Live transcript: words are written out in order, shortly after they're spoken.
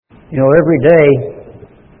Every day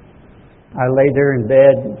I lay there in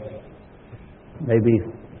bed, maybe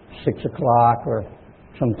 6 o'clock or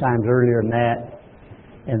sometimes earlier than that,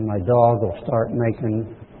 and my dog will start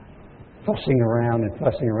fussing around.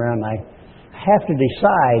 And I have to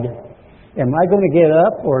decide, am I going to get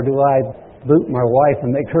up or do I boot my wife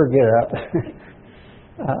and make her get up?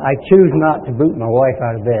 I choose not to boot my wife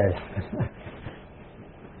out of bed.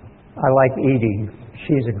 I like eating.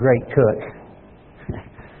 She's a great cook.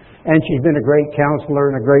 And she's been a great counselor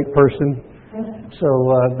and a great person. So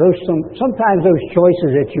sometimes those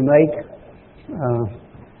choices that you make,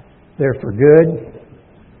 they're for good.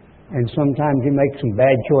 And sometimes you make some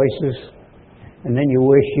bad choices. And then you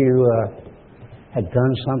wish you had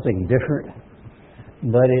done something different.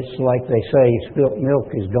 But it's like they say, spilt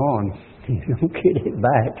milk is gone. You don't get it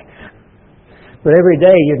back. But every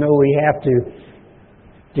day, we have to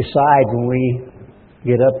decide when we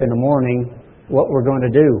get up in the morning what we're going to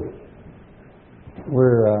do.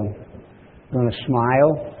 We're going to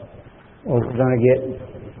smile, or we're going to get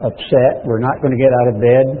upset. We're not going to get out of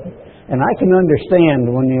bed. And I can understand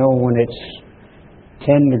when it's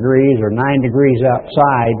 10 degrees or 9 degrees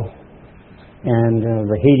outside, and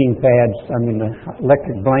the heating pads, the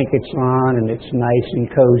electric blanket's on, and it's nice and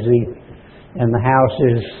cozy, and the house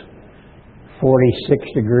is 46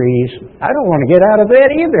 degrees. I don't want to get out of bed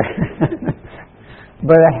either.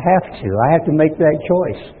 But I have to. I have to make that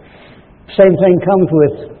choice. Same thing comes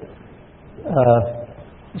with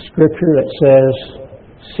Scripture that says,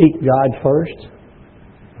 seek God first.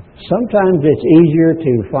 Sometimes it's easier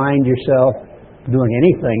to find yourself doing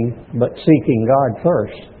anything but seeking God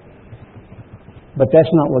first. But that's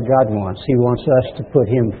not what God wants. He wants us to put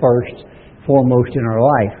Him first, foremost in our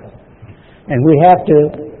life. And we have to,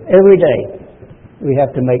 every day, we have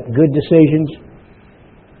to make good decisions.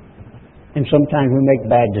 And sometimes we make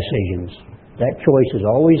bad decisions. That choice is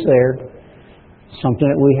always there. Something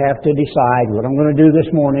that we have to decide what I'm going to do this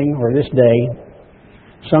morning or this day.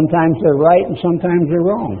 Sometimes they're right and sometimes they're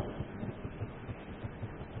wrong.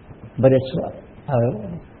 But it's a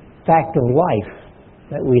fact of life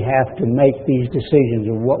that we have to make these decisions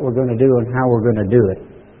of what we're going to do and how we're going to do it.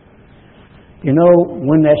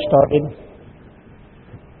 When that started?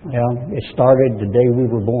 Well, it started the day we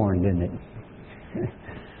were born, didn't it?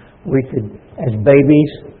 We could, as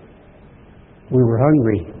babies, we were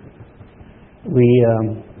hungry. We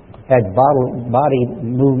had body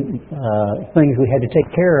things we had to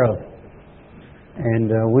take care of.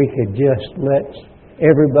 And we could just let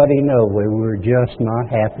everybody know we were just not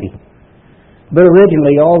happy. But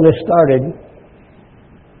originally, all this started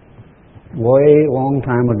way a long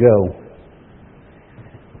time ago.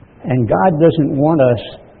 And God doesn't want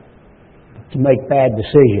us to make bad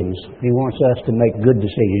decisions. He wants us to make good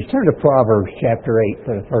decisions. Turn to Proverbs chapter 8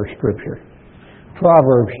 for the first scripture.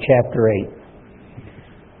 Proverbs chapter 8.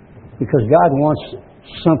 Because God wants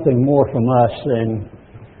something more from us than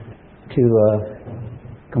to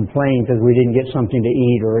complain because we didn't get something to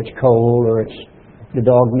eat, or it's cold, or it's the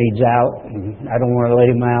dog needs out, and I don't want to let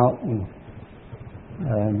him out, and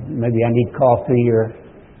maybe I need coffee, or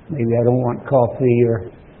maybe I don't want coffee, or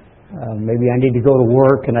maybe I need to go to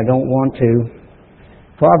work and I don't want to.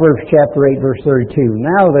 Proverbs chapter 8, verse 32.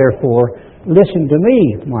 Now, therefore, listen to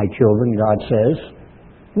me, my children, God says.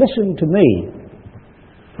 Listen to me.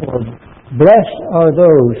 For blessed are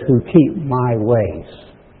those who keep my ways.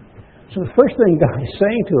 So the first thing God is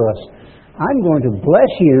saying to us, I'm going to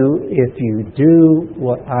bless you if you do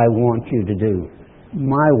what I want you to do,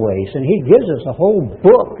 my ways. And He gives us a whole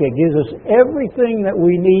book. It gives us everything that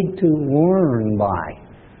we need to learn by.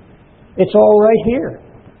 It's all right here.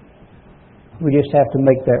 We just have to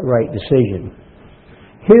make that right decision.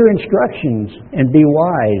 Hear instructions and be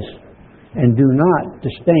wise, and do not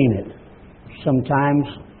disdain it. Sometimes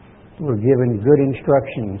we're given good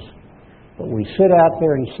instructions, but we sit out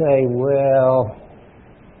there and say, well,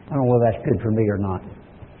 I don't know whether that's good for me or not.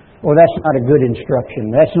 Or that's not a good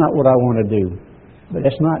instruction. That's not what I want to do. But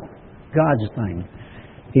that's not God's thing.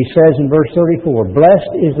 He says in verse 34,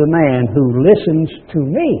 blessed is the man who listens to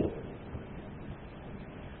me.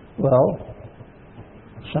 Well,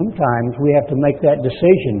 sometimes we have to make that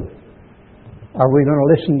decision. Are we going to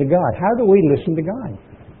listen to God? How do we listen to God?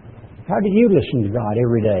 How do you listen to God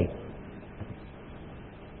every day?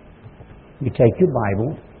 You take your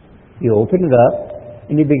Bible, you open it up,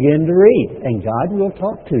 and you begin to read, and God will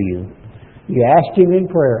talk to you. You ask Him in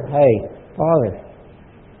prayer, hey, Father,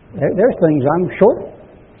 there's things I'm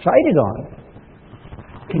short-sighted on.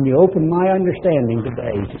 Can you open my understanding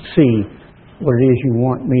today to see what it is you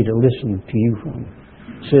want me to listen to you from?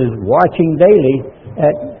 It says, watching daily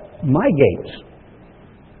at my gates.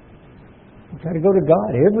 You've got to go to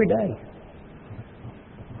God every day.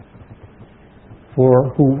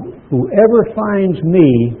 For whoever finds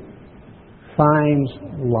me finds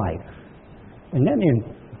life. And that's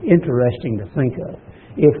interesting to think of.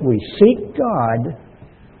 If we seek God,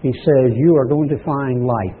 He says you are going to find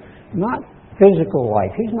life. Not physical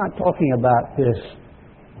life. He's not talking about this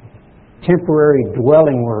temporary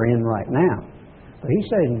dwelling we're in right now. But He's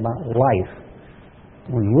saying about life.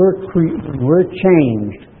 When we're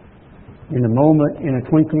changed in a moment, in a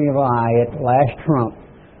twinkling of an eye, at the last trump,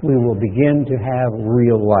 we will begin to have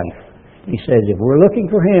real life. He says if we're looking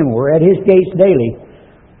for Him, we're at His gates daily,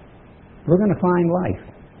 we're going to find life.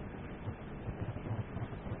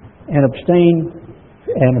 And obtain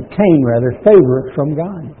favor from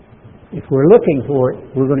God. If we're looking for it,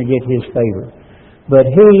 we're going to get His favor. But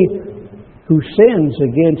he who sins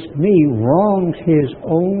against me wrongs his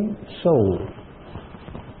own soul.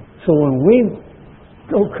 So when we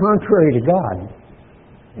go contrary to God,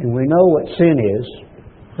 and we know what sin is,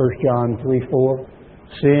 1 John 3:4,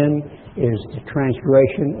 sin is the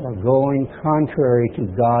transgression or going contrary to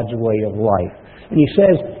God's way of life. And he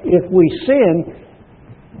says, if we sin,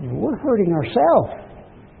 we're hurting ourselves.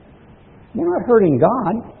 We're not hurting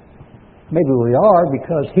God. Maybe we are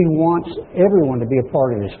because He wants everyone to be a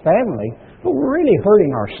part of His family, but we're really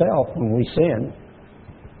hurting ourselves when we sin,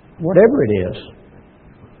 whatever it is.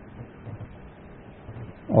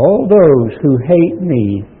 All those who hate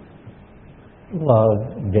me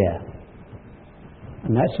love death.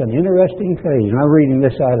 And that's an interesting phrase. And I'm reading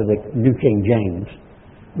this out of the New King James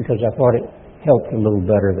because I thought it helped a little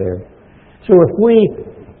better there. So if we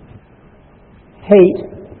hate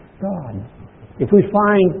God, if we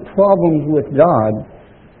find problems with God,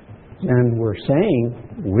 then we're saying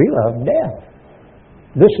we love death.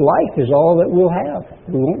 This life is all that we'll have.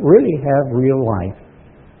 We won't really have real life.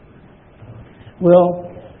 Well,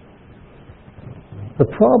 the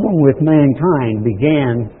problem with mankind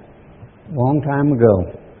began a long time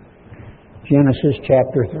ago. Genesis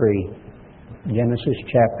chapter 3. Genesis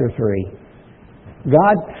chapter 3.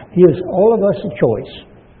 God gives all of us a choice.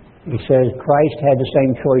 He says Christ had the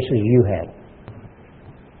same choice as you had.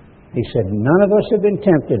 He said none of us have been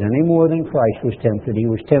tempted any more than Christ was tempted. He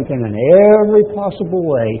was tempted in every possible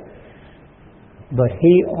way, but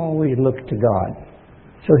He always looked to God.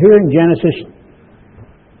 So here in Genesis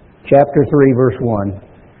chapter 3, verse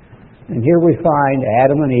 1, and here we find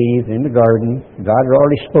Adam and Eve in the garden. God had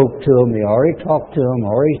already spoke to them. He already talked to them,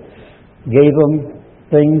 already gave them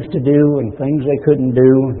things to do and things they couldn't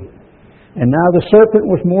do. And now the serpent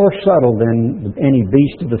was more subtle than any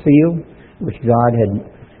beast of the field, which God had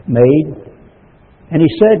made. And He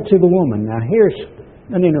said to the woman, now here's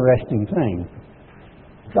an interesting thing.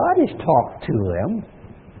 God has talked to them.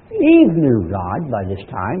 Eve knew God by this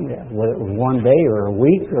time, whether it was one day or a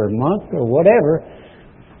week or a month or whatever,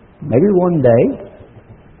 maybe one day.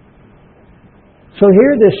 So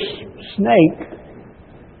here this snake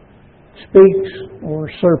speaks, or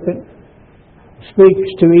serpent speaks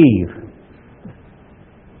to Eve.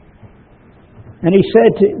 And he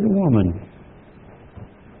said to the woman,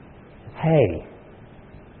 hey,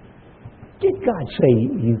 did God say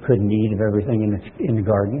you couldn't eat of everything in the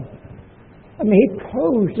garden? I mean, he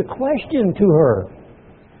posed a question to her.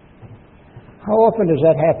 How often does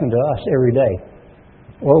that happen to us every day?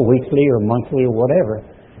 Or weekly or monthly or whatever.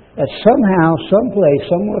 That somehow, someplace,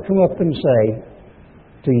 someone will come up and say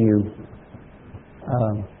to you,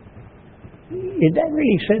 did that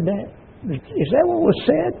really said that? Is that what was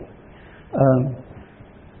said?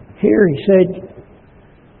 Here he said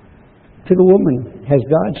to the woman, has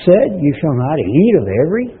God said you shall not eat of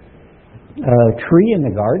every tree in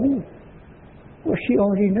the garden? Well, she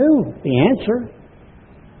already knew the answer.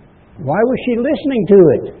 Why was she listening to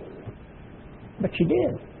it? But she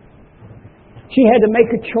did. She had to make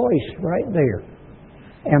a choice right there.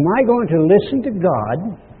 Am I going to listen to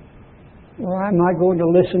God, or am I going to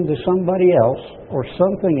listen to somebody else or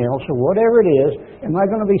something else or whatever it is? Am I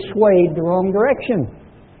going to be swayed the wrong direction?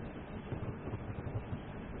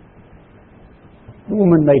 The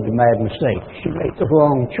woman made the mad mistake. She made the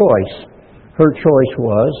wrong choice. Her choice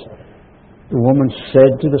was, the woman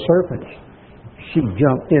said to the serpent. She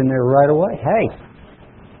jumped in there right away. Hey,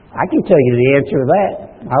 I can tell you the answer to that.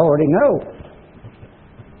 I already know.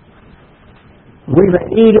 We may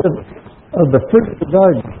eat of the fruit of the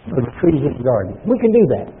garden, or the trees of the garden. We can do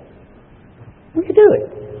that. We can do it.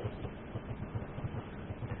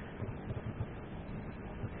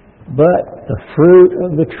 But the fruit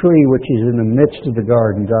of the tree which is in the midst of the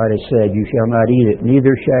garden, God has said, you shall not eat it,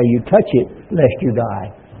 neither shall you touch it, lest you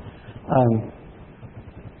die.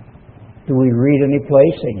 Do we read any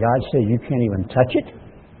place that God says you can't even touch it?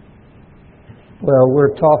 Well,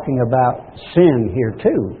 we're talking about sin here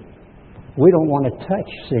too. We don't want to touch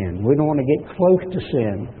sin. We don't want to get close to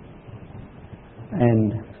sin.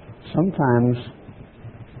 And sometimes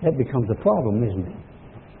that becomes a problem, isn't it?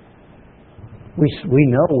 We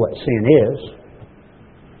know what sin is.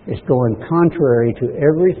 It's going contrary to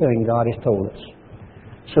everything God has told us.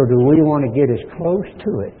 So do we want to get as close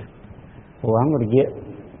to it? Well, I'm going to get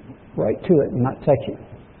right to it and not touch it.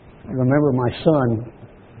 I remember my son,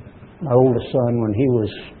 my oldest son, when he was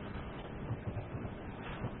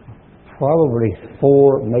probably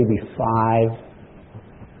 4, maybe 5,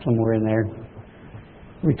 somewhere in there.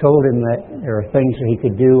 We told him that there are things that he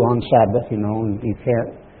could do on Sabbath, and you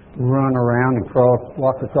can't run around and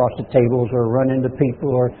walk across the tables or run into people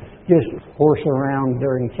or just horse around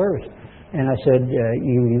during service. And I said,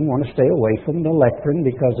 you want to stay away from the lectern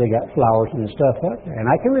because they got flowers and stuff up there. And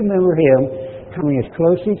I can remember him coming as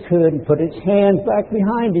close as he could and put his hands back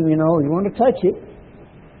behind him, you want to touch it.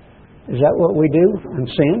 Is that what we do in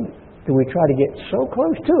sin? Do we try to get so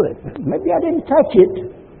close to it? Maybe I didn't touch it.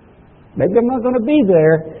 Maybe I'm not going to be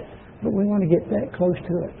there. But we want to get that close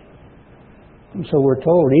to it. And so we're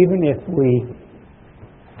told, even if we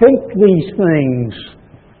think these things,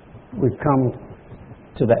 we've come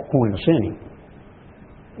to that point of sinning,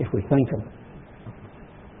 if we think them.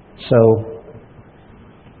 So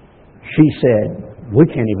she said, we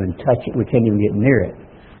can't even touch it. We can't even get near it.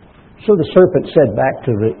 So the serpent said back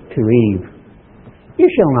to Eve, you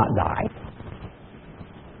shall not die.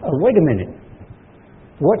 Oh, wait a minute.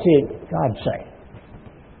 What did God say?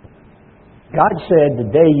 God said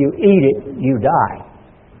the day you eat it, you die.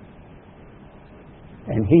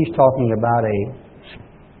 And He's talking about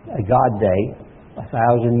a God day,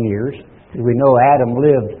 1,000 years. Because we know Adam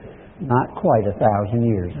lived not quite 1,000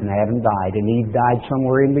 years, and Adam died, and Eve died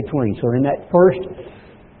somewhere in between. So in that first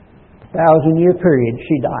 1,000-year period,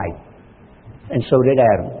 she died. And so did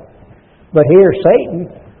Adam. But here, Satan,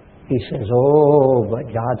 he says, oh,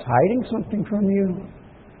 but God's hiding something from you.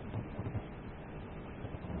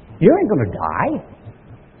 You ain't going to die.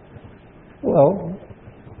 Well,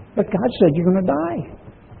 but God said you're going to die.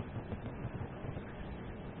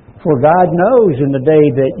 For God knows in the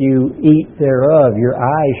day that you eat thereof, your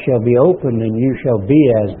eyes shall be opened, and you shall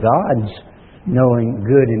be as gods, knowing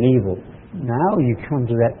good and evil. Now you come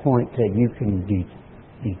to that point that you can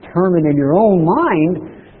determine in your own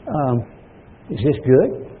mind, is this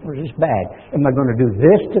good or is this bad? Am I going to do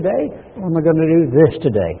this today or am I going to do this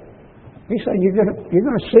today? He said you're going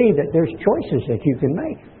to see that there's choices that you can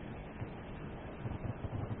make.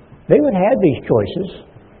 They would have these choices,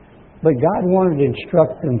 but God wanted to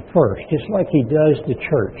instruct them first, just like He does the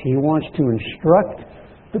church. He wants to instruct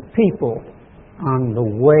the people on the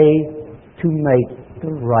way to make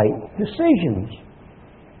the right decisions.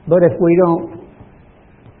 But if we don't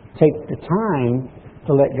take the time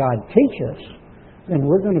to let God teach us, then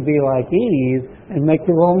we're going to be like Eve and make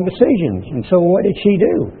the wrong decisions. And so what did she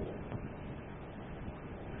do?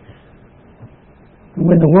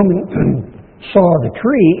 When the woman saw the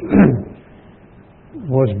tree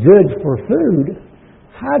was good for food,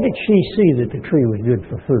 how did she see that the tree was good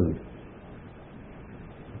for food?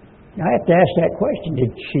 I have to ask that question.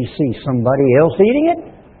 Did she see somebody else eating it?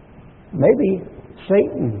 Maybe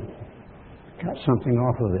Satan got something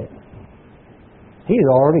off of it. He's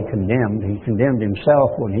already condemned. He condemned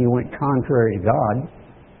himself when he went contrary to God.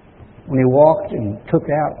 When he walked and took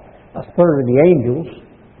out 1/3 of the angels.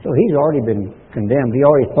 So he's already been condemned. He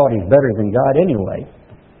already thought he's better than God anyway.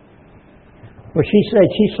 But she said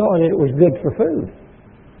she saw that it was good for food.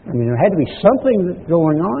 I mean, there had to be something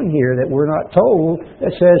going on here that we're not told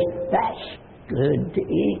that says, that's good to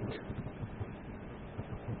eat.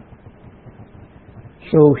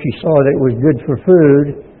 So she saw that it was good for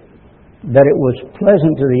food, that it was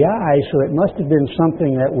pleasant to the eyes, so it must have been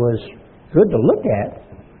something that was good to look at.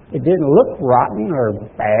 It didn't look rotten or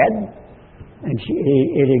bad. And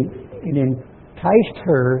it enticed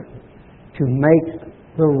her to make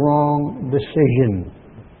the wrong decision.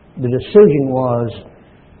 The decision was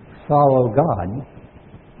follow God.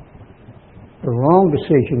 The wrong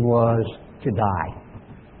decision was to die.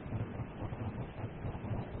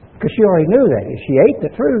 Because she already knew that. If she ate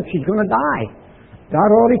the fruit, she's going to die.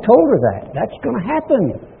 God already told her that. That's going to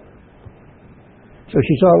happen. So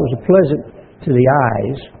she saw it was pleasant to the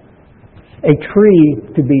eyes, a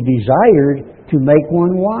tree to be desired to make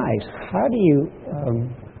one wise. How do you...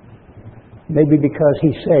 maybe because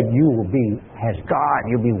He said you will be as God,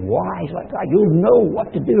 you'll be wise like God. You'll know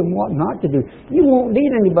what to do and what not to do. You won't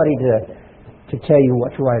need anybody to tell you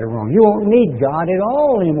what's right or wrong. You won't need God at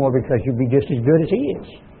all anymore because you'll be just as good as He is.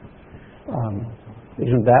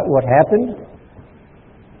 Isn't that what happened?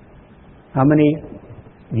 How many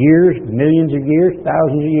years, millions of years,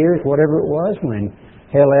 thousands of years, whatever it was, when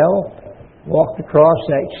Hillel walked across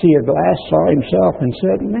that sea of glass, saw himself, and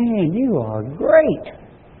said, "Man, you are great.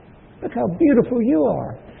 Look how beautiful you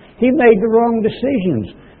are." He made the wrong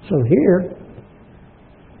decisions. So here,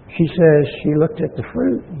 she says she looked at the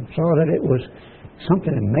fruit and saw that it was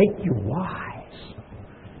something to make you wise.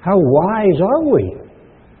 How wise are we?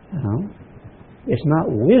 No. It's not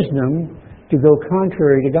wisdom to go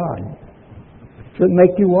contrary to God. So it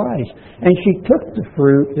make you wise. And she took the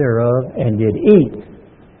fruit thereof and did eat.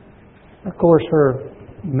 Of course, her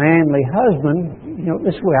manly husband,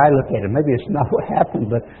 this is the way I look at it. Maybe it's not what happened,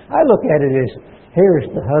 but I look at it as, here's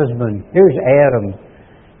the husband, here's Adam.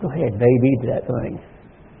 Go ahead, baby, eat that thing.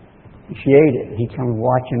 She ate it. He comes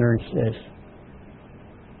watching her and says,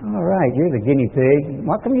 "All right, you're the guinea pig.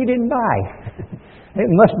 How come you didn't die? It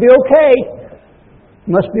must be okay.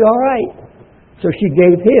 Must be all right." So she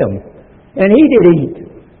gave him. And he did eat.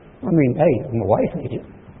 I mean, hey, my wife ate it.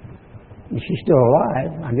 And she's still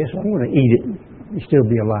alive. I guess I'm going to eat it and still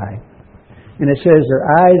be alive. And it says their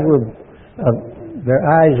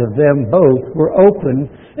eyes of them both were open,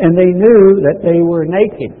 and they knew that they were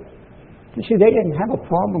naked. You see, they didn't have a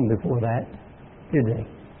problem before that, did they?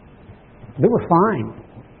 They were fine.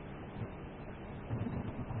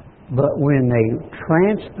 But when they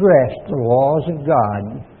transgressed the laws of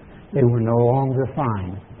God, they were no longer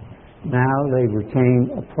fine. Now they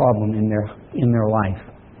became a problem in their life.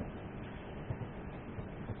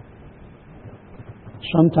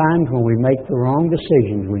 Sometimes when we make the wrong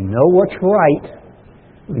decisions, we know what's right,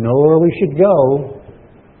 we know where we should go,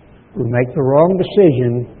 we make the wrong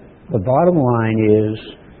decision, the bottom line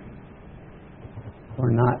is we're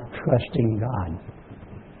not trusting God.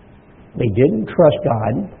 They didn't trust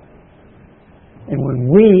God. And when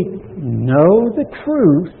we know the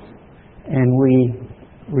truth and we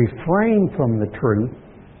refrain from the truth,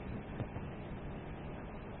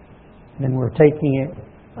 then we're taking it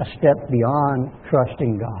a step beyond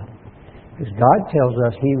trusting God. Because God tells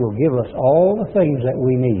us He will give us all the things that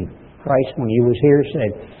we need. Christ, when He was here,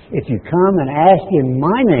 said, "If you come and ask in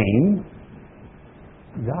my name,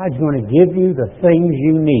 God's going to give you the things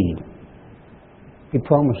you need." He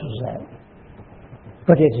promises that.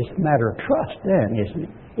 But it's just a matter of trust then, isn't it?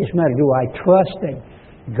 It's a matter, do I trust that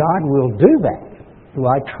God will do that? Do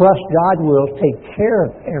I trust God will take care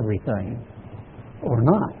of everything or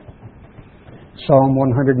not? Psalm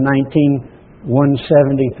 119,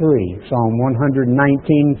 173. Psalm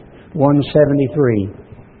 119, 173.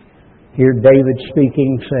 Here David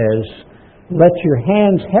speaking says, "Let your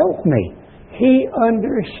hands help me." He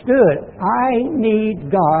understood, I need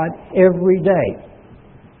God every day.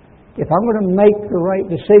 If I'm going to make the right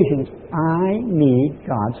decisions, I need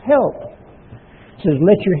God's help. It says,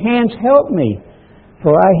 "Let your hands help me,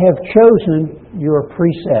 for I have chosen your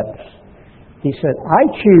precepts." He said, I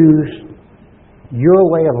choose your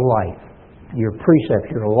way of life, your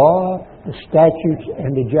precepts, your law, the statutes,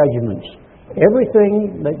 and the judgments.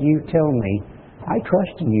 Everything that you tell me, I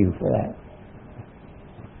trust in you for that.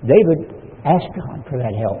 David asked God for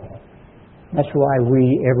that help. That's why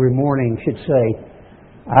we every morning should say,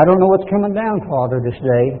 "I don't know what's coming down, Father, this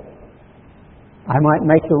day. I might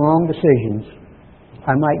make the wrong decisions.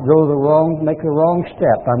 I might make the wrong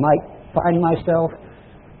step. I might find myself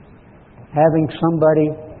having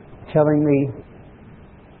somebody telling me,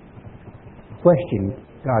 question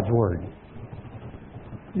God's Word."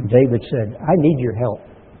 And David said, "I need your help.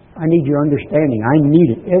 I need your understanding. I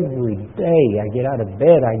need it every day. I get out of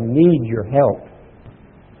bed. I need your help."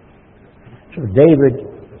 So David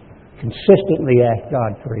consistently asked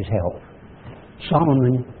God for His help.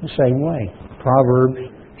 Solomon, the same way. Proverbs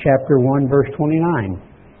chapter 1, verse 29.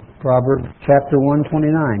 Proverbs chapter 1,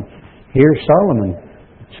 29. Here's Solomon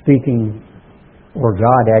speaking, or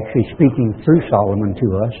God actually speaking through Solomon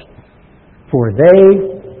to us. For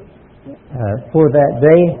that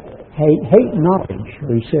they hate knowledge.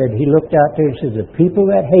 He said, he looked out there and said, the people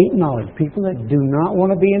that hate knowledge, people that do not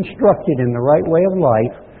want to be instructed in the right way of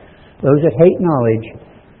life, those that hate knowledge,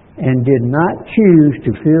 and did not choose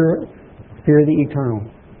to fear the eternal.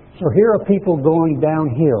 So here are people going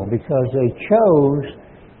downhill because they chose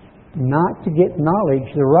not to get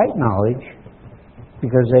knowledge, the right knowledge,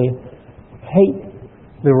 because they hate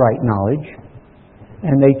the right knowledge,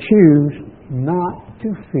 and they choose not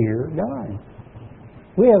to fear God.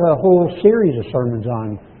 We have a whole series of sermons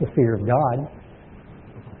on the fear of God.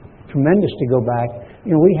 Tremendous to go back.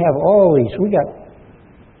 We have all these. We got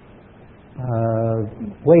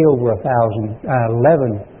way over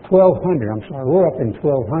 1,200. I'm sorry, we're up in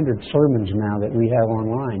 1,200 sermons now that we have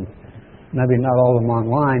online. Maybe not all of them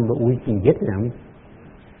online, but we can get them.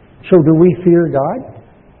 So do we fear God?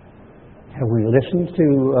 Have we listened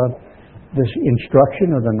to this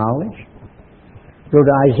instruction or the knowledge? Go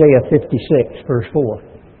to Isaiah 56, verse 4.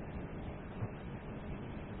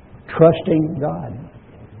 Trusting God.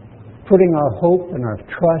 Putting our hope and our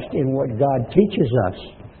trust in what God teaches us.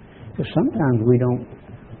 Because sometimes we don't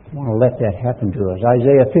want to let that happen to us.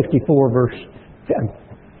 Isaiah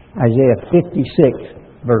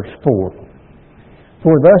 56, verse 4.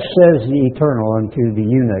 For thus says the Eternal unto the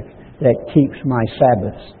eunuch that keeps my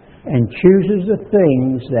Sabbaths, and chooses the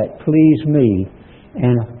things that please me,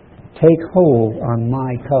 and take hold on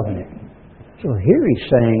my covenant. So here he's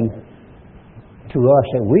saying to us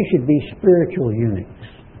that we should be spiritual eunuchs,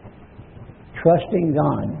 trusting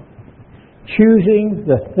God, choosing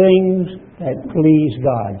the things that please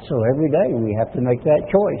God. So every day we have to make that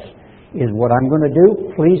choice. Is what I'm going to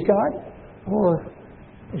do please God? Or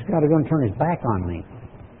is God going to turn His back on me?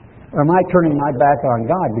 Or am I turning my back on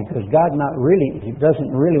God? Because God He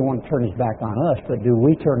doesn't really want to turn His back on us, but do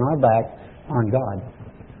we turn our back on God?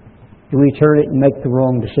 Do we turn it and make the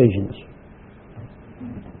wrong decisions?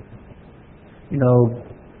 You know,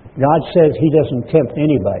 God says He doesn't tempt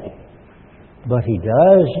anybody, but He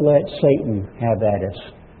does let Satan have at us.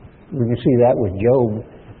 We can see that with Job.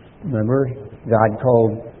 Remember, God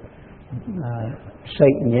called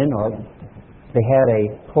Satan in, or they had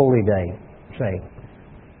a holy day, say.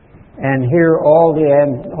 And here all the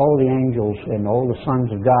angels and all the sons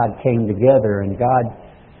of God came together, and God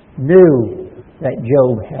knew that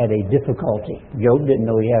Job had a difficulty. Job didn't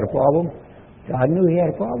know he had a problem. God knew he had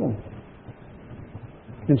a problem.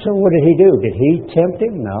 And so what did He do? Did He tempt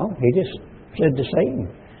him? No. He just said to Satan,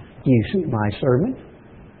 do you see my servant?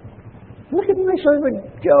 Look at my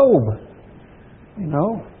servant Job. You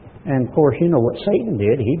know? And of course, you know what Satan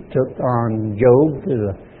did. He took on Job to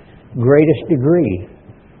the greatest degree.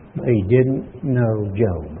 But he didn't know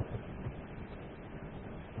Job.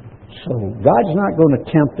 So God's not going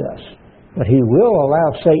to tempt us, but He will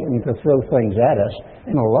allow Satan to throw things at us.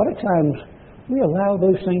 And a lot of times we allow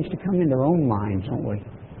those things to come into our own minds, don't we?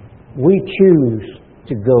 We choose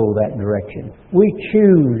to go that direction. We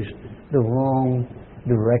choose the wrong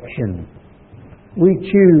direction. We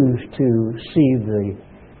choose to see the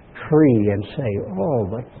tree and say, oh,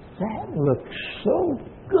 but that looks so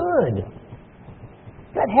good.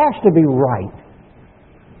 That has to be right.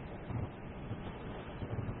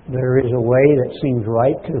 There is a way that seems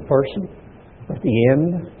right to the person, but the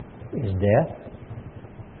end is death.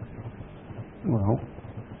 Well,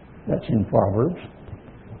 that's in Proverbs.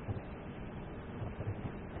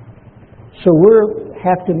 So we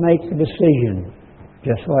have to make a decision,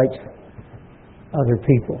 just like other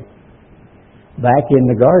people. Back in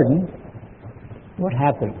the garden, what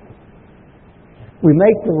happened? We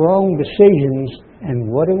make the wrong decisions,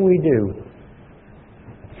 and what do?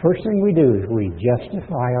 First thing we do is we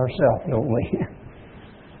justify ourselves, don't we?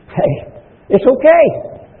 Hey, it's okay.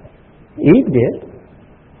 Eve did.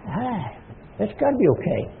 That's got to be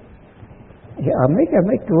okay. Yeah, I make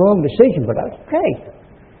the wrong decision, but that's okay.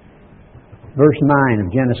 Verse 9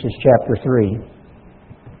 of Genesis chapter 3.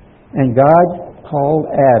 And God called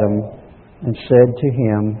Adam and said to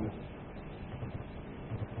him,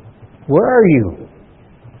 where are you?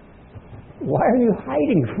 Why are you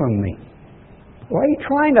hiding from me? Why are you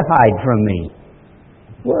trying to hide from me?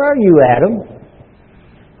 Where are you, Adam?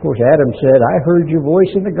 Of course, Adam said, I heard your voice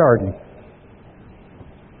in the garden.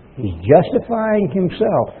 He's justifying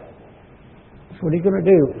himself. That's what he's going to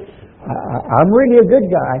do. I'm really a good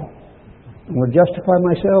guy. I'm going to justify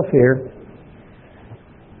myself here.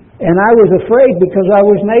 And I was afraid because I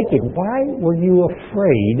was naked. Why were you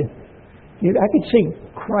afraid? I could see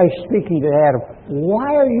Christ speaking to Adam.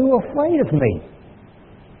 Why are you afraid of me?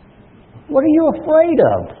 What are you afraid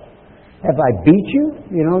of? Have I beat you?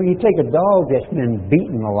 You know, you take a dog that's been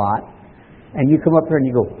beaten a lot, and you come up there and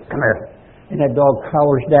you go, come here. And that dog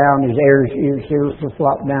cowers down, his ears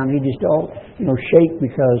flop down. He just shake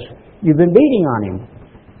because you've been beating on him.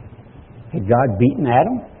 Had God beaten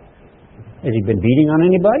Adam? Has He been beating on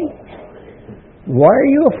anybody? Why are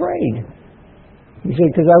you afraid? He said,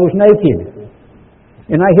 because I was naked.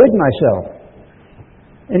 And I hid myself.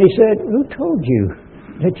 And He said, who told you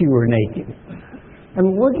that you were naked? I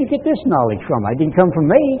mean, where did you get this knowledge from? I didn't come from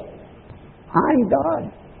me. I'm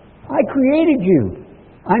God. I created you.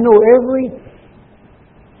 I know every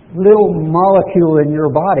little molecule in your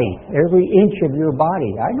body, every inch of your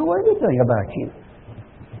body. I know everything about you.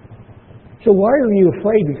 So why are you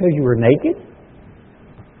afraid? Because you were naked?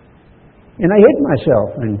 And I hid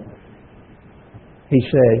myself. And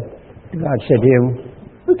God said to him,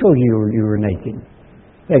 who told you you were naked?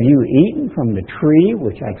 Have you eaten from the tree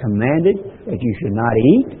which I commanded that you should not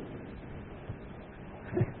eat?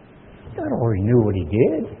 God already knew what He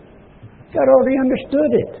did. God already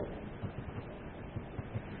understood it.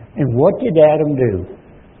 And what did Adam do?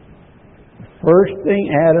 The first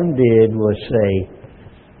thing Adam did was say,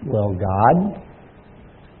 well, God,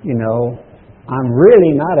 I'm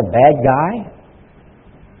really not a bad guy.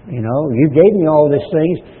 You gave me all these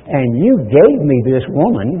things, and you gave me this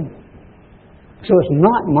woman, so it's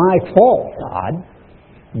not my fault, God.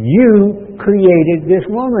 You created this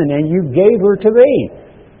woman, and you gave her to me.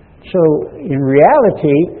 So, in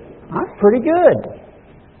reality, I'm pretty good.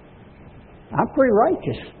 I'm pretty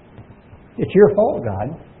righteous. It's your fault,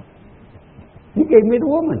 God. You gave me the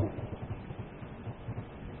woman.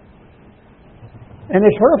 And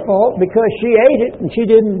it's her fault because she ate it and she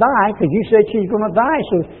didn't die because you said she's going to die.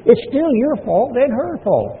 So it's still your fault and her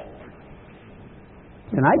fault.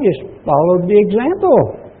 And I just followed the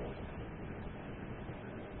example.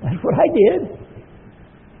 That's what I did.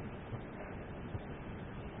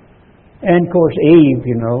 And of course Eve,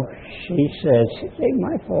 she says, it ain't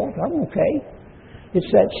my fault. I'm okay.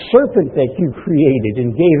 It's that serpent that you created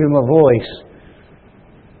and gave him a voice.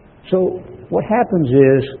 So what happens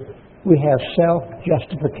is, we have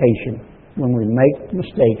self-justification. When we make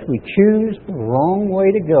mistakes, we choose the wrong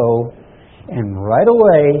way to go, and right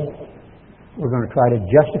away, we're going to try to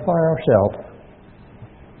justify ourselves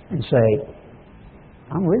and say,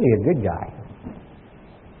 I'm really a good guy.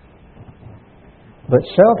 But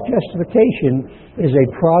self-justification is a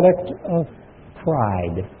product of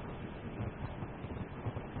pride.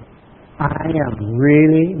 I am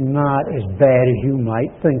really not as bad as you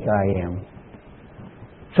might think I am.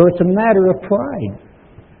 So it's a matter of pride.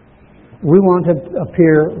 We want to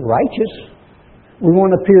appear righteous. We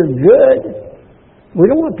want to appear good. We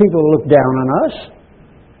don't want people to look down on us.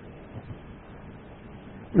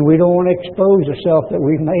 And we don't want to expose ourselves that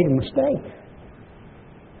we've made a mistake.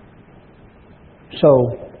 So,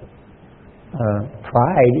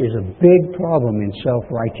 pride is a big problem in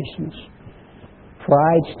self-righteousness.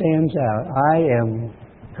 Pride stands out. I am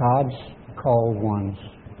God's called ones.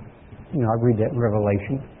 I read that in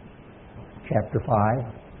Revelation, chapter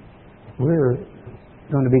 5. We're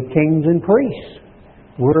going to be kings and priests.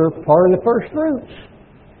 We're part of the first fruits.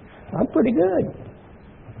 I'm pretty good.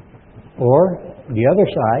 Or, the other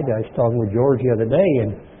side, I was talking with George the other day,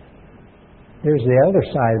 and there's the other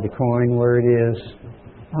side of the coin where it is,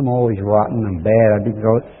 I'm always rotten and bad.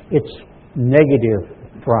 It's negative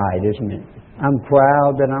pride, isn't it? I'm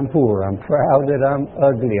proud that I'm poor. I'm proud that I'm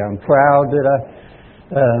ugly. I'm proud that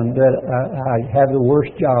I have the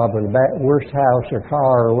worst job or the worst house or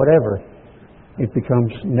car or whatever. It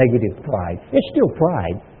becomes negative pride. It's still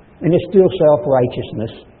pride, and it's still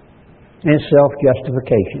self-righteousness, and it's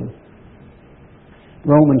self-justification.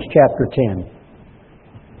 Romans chapter 10.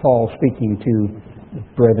 Paul speaking to the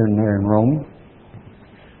brethren there in Rome.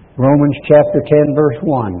 Romans chapter 10, verse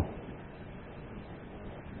 1.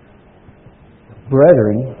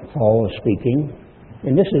 Brethren, Paul is speaking,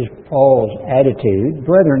 and this is Paul's attitude.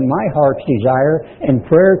 Brethren, my heart's desire and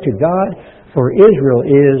prayer to God for Israel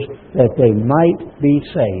is that they might be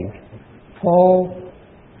saved. Paul's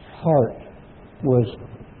heart was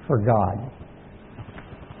for God.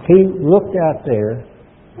 He looked out there,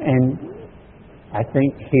 and I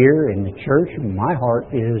think here in the church, my heart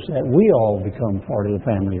is that we all become part of the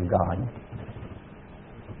family of God.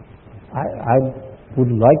 I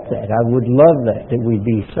would like that. I would love that we'd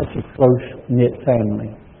be such a close-knit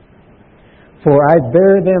family. For I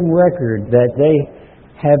bear them record that they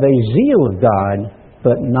have a zeal of God,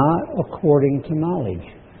 but not according to knowledge.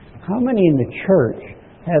 How many in the church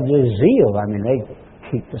have this zeal? I mean, they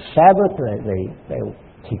keep the Sabbath, they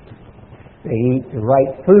eat the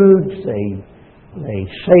right foods, they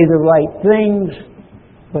say the right things,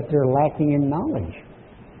 but they're lacking in knowledge.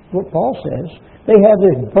 What Paul says, they have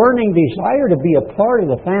this burning desire to be a part of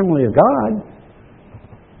the family of God,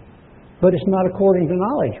 but it's not according to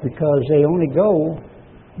knowledge because they only go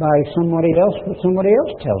by somebody else, what somebody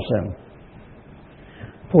else tells them.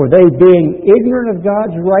 For they, being ignorant of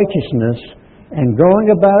God's righteousness and going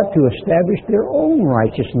about to establish their own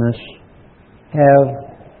righteousness, have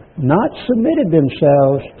not submitted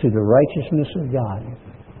themselves to the righteousness of God.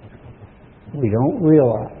 We don't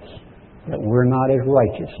realize that we're not as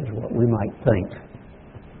righteous as what we might think.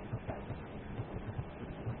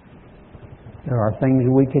 There are things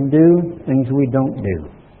we can do, things we don't do.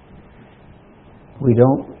 We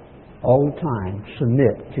don't all the time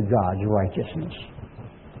submit to God's righteousness.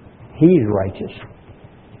 He's righteous.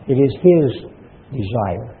 It is His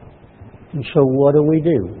desire. And so what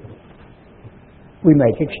do? We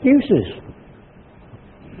make excuses.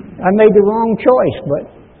 I made the wrong choice,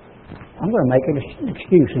 but I'm going to make an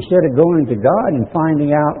excuse. Instead of going to God and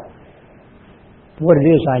finding out what it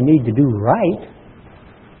is I need to do right.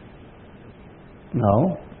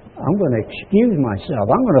 No, I'm going to excuse myself.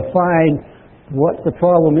 I'm going to find what the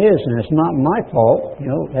problem is, and it's not my fault. You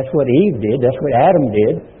know, that's what Eve did. That's what Adam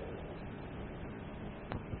did.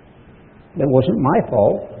 That wasn't my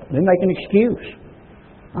fault. They make an excuse.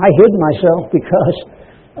 I hid myself because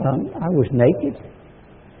I was naked,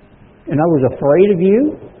 and I was afraid of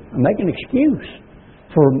you. I make an excuse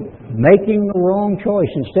for making the wrong choice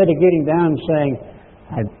instead of getting down and saying,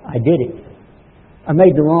 I did it. I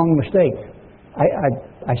made the wrong mistake.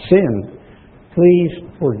 I sinned. Please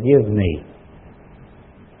forgive me.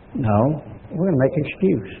 No, we're going to make an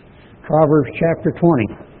excuse. Proverbs chapter 20.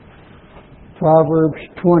 Proverbs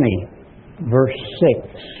 20, verse 6.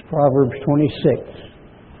 Proverbs 26,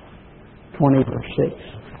 20, verse 6.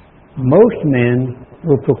 Most men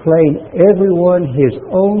will proclaim everyone his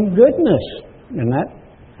own goodness. And that,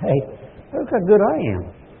 hey, look how good I am.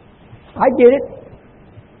 I did it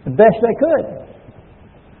the best I could.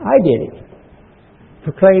 I did it.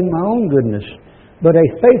 Proclaim my own goodness. But a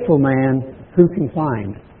faithful man, who can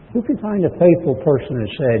find? Who can find a faithful person that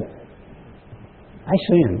said, I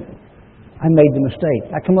sinned. I made the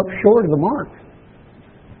mistake. I come up short of the mark.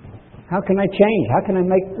 How can I change? How can I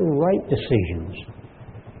make the right decisions?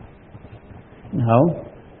 No,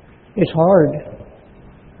 it's hard.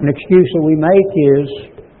 An excuse that we make is,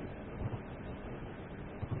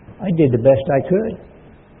 I did the best I could.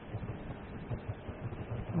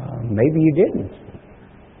 Maybe you didn't.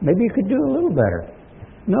 Maybe you could do a little better.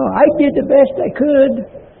 No, I did the best I could.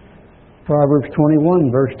 Proverbs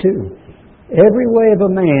 21, verse 2. Every way of a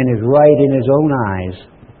man is right in his own eyes.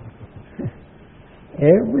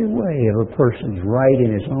 Every way of a person is right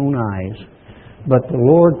in his own eyes. But the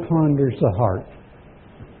Lord ponders the heart.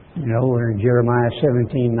 You know, where in Jeremiah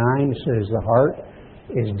 17:9 it says the heart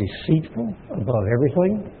is deceitful above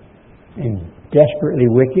everything and desperately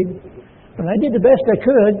wicked. But I did the best I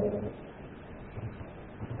could.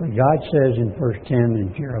 But God says in verse 10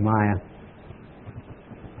 in Jeremiah,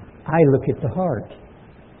 I look at the heart.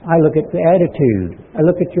 I look at the attitude. I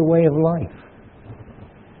look at your way of life.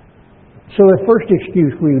 So the first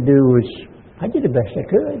excuse we would do is, I did the best I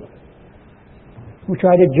could. We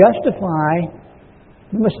try to justify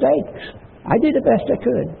the mistakes. I did the best I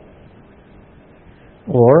could.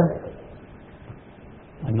 Or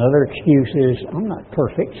another excuse is, I'm not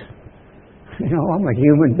perfect. You know, I'm a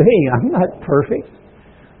human being. I'm not perfect.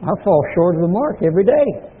 I fall short of the mark every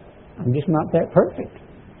day. I'm just not that perfect.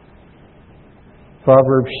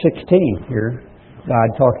 Proverbs 16 here,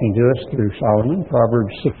 God talking to us through Solomon.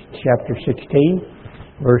 Proverbs chapter 16,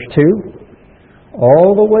 verse 2.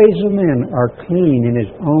 All the ways of men are clean in his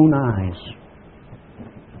own eyes.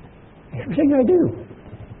 Everything I do,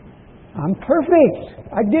 I'm perfect.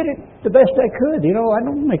 I did it the best I could. You know, I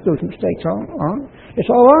don't make those mistakes. It's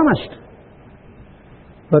all honest.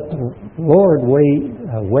 But the Lord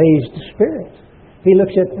weighs the spirit. He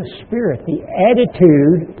looks at the spirit, the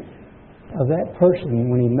attitude of that person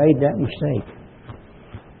when he made that mistake.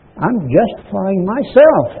 I'm justifying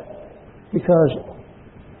myself because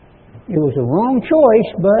it was a wrong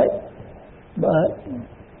choice, but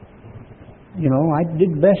you know, I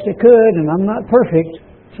did the best I could, and I'm not perfect,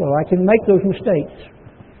 so I can make those mistakes.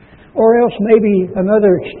 Or else maybe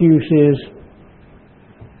another excuse is,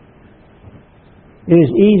 it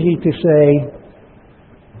is easy to say,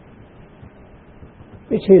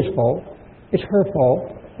 it's his fault, it's her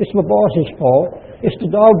fault, it's my boss's fault, it's the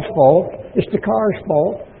dog's fault, it's the car's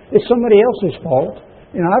fault, it's somebody else's fault.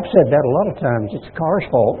 You know, I've said that a lot of times, it's the car's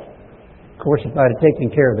fault. Of course, if I'd have taken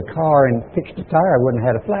care of the car and fixed the tire, I wouldn't have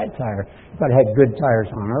had a flat tire. If I'd had good tires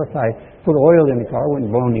on, or if I put oil in the car, I wouldn't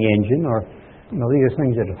have blown the engine, or, you know, these are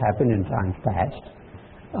things that have happened in times past.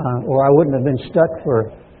 Or I wouldn't have been stuck for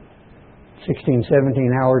 16, 17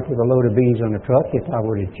 hours with a load of beans on the truck if I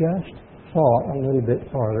would have just thought a little bit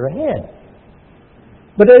farther ahead.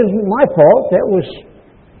 But it wasn't my fault. That was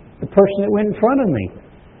the person that went in front of me.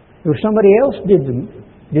 It was somebody else did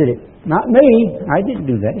it. Not me. I didn't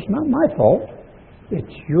do that. It's not my fault.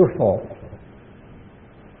 It's your fault.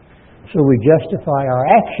 So we justify our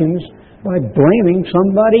actions by blaming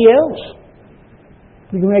somebody else.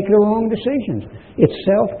 We can make the wrong decisions. It's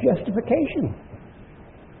self-justification.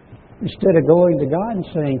 Instead of going to God and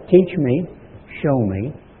saying, teach me, show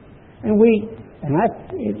me. And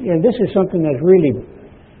this is something that's really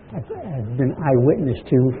I've been eyewitness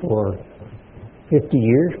to for 50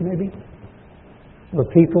 years maybe, where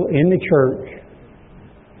people in the church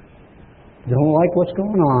don't like what's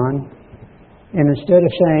going on, and instead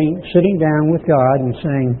of sitting down with God and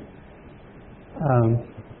saying,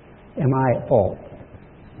 am I at fault?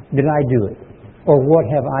 Did I do it? Or what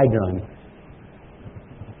have I done?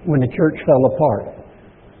 when the church fell apart.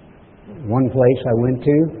 One place I went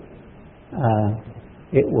to,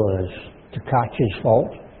 it was Takachi's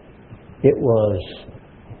fault. It was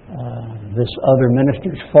this other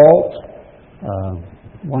minister's fault.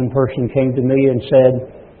 One person came to me and said,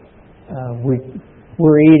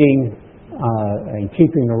 we're eating and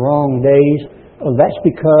keeping the wrong days. Well, that's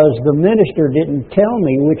because the minister didn't tell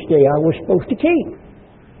me which day I was supposed to keep.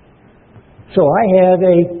 So I have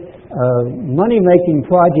a money-making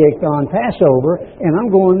project on Passover, and I'm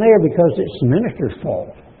going there because it's the minister's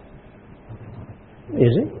fault.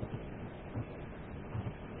 Is it?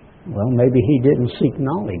 Well, maybe he didn't seek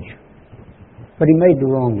knowledge. But he made the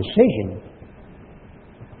wrong decision.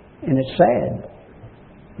 And it's sad.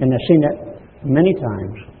 And I've seen that many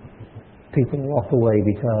times. People walk away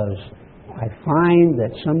because I find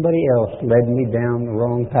that somebody else led me down the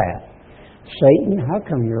wrong path. Satan, how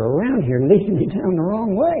come you're around here leading me down the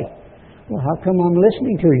wrong way? Well, how come I'm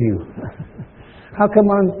listening to you? How come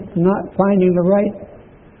I'm not finding the right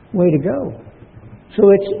way to go? So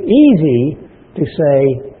it's easy to say,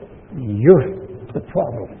 you're the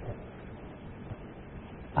problem.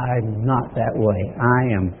 I'm not that way.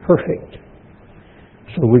 I am perfect.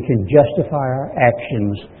 So we can justify our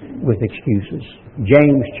actions with excuses.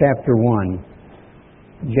 James chapter 1.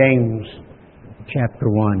 James chapter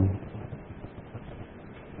 1.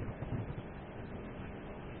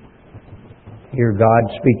 Here God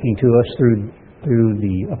speaking to us through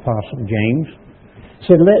the Apostle James.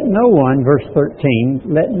 Said, let no one, verse 13,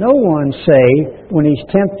 let no one say when he's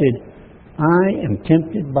tempted, I am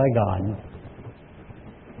tempted by God.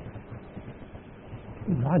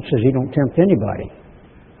 God says He don't tempt anybody.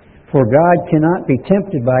 For God cannot be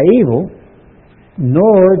tempted by evil,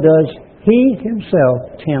 nor does He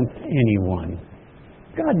Himself tempt anyone.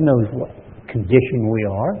 God knows what condition we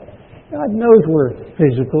are. God knows we're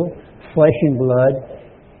physical, flesh and blood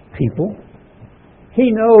people.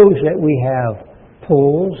 He knows that we have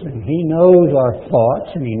pulls, and He knows our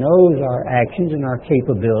thoughts, and He knows our actions and our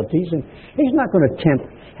capabilities, and He's not going to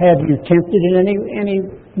have you tempted in any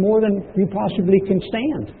more than you possibly can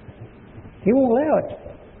stand. He won't allow it.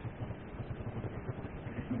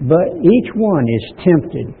 But each one is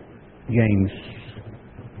tempted, James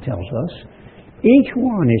tells us. Each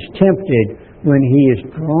one is tempted when he is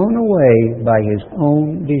drawn away by his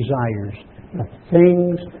own desires, the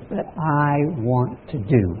things that I want to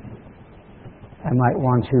do. I might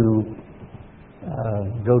want to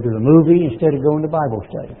go to the movie instead of going to Bible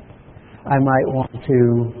study. I might want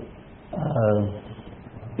to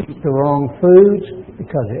eat the wrong foods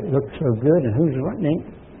because it looks so good, and who's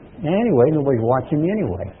running? Anyway, nobody's watching me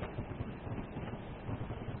anyway.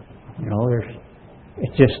 You know,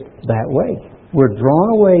 it's just that way. We're drawn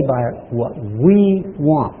away by what we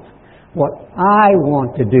want, what I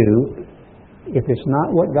want to do. If it's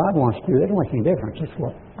not what God wants to do, it doesn't make any difference. It's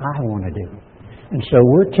what I want to do. And so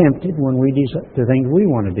we're tempted when we do the things we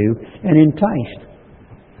want to do and enticed.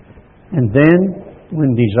 And then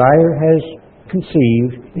when desire has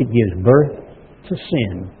conceived, it gives birth to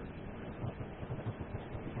sin.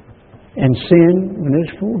 And sin, when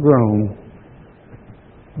it's full grown,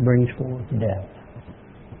 brings forth death.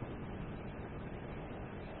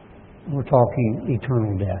 We're talking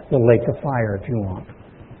eternal death, the lake of fire if you want.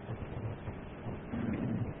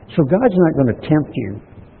 So God's not going to tempt you.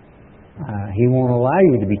 He won't allow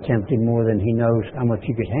you to be tempted more than He knows how much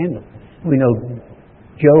you could handle. We know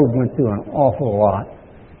Job went through an awful lot,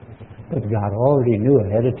 but God already knew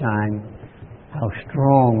ahead of time how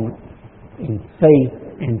strong in faith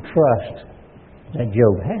and trust that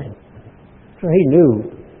Job had. So He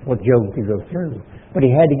knew what Job could go through. But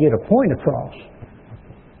he had to get a point across.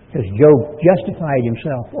 Because Job justified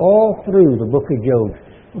himself all through the book of Job.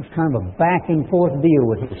 It was kind of a back and forth deal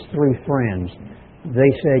with his three friends.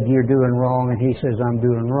 They said, you're doing wrong, and he says, I'm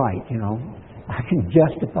doing right, you know. I can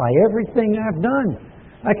justify everything I've done.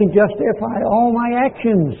 I can justify all my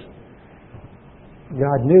actions.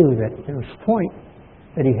 God knew that there was a point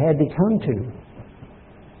that he had to come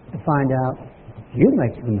to find out, you're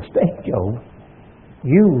making a mistake, Job.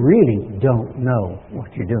 You really don't know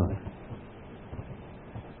what you're doing.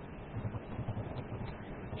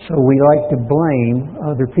 So we like to blame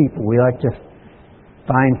other people. We like to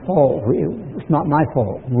find fault. It's not my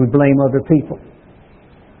fault. We blame other people.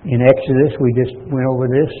 In Exodus, we just went over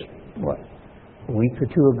this, a week or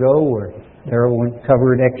two ago, where Darrell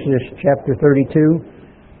covered Exodus chapter 32,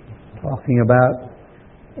 talking about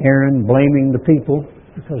Aaron blaming the people,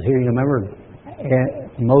 because here you remember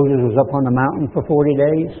Moses was up on the mountain for 40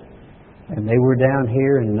 days, and they were down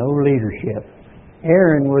here and no leadership.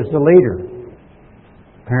 Aaron was the leader.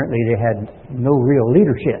 Apparently they had no real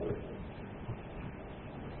leadership.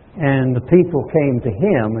 And the people came to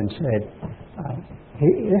him and said,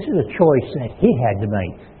 this is a choice that he had to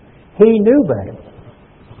make. He knew better.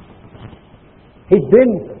 He'd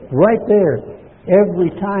been right there. Every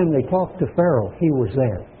time they talked to Pharaoh, he was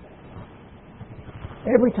there.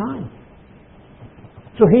 Every time.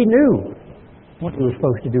 So he knew what he was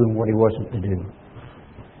supposed to do and what he wasn't to do.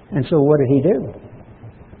 And so what did he do?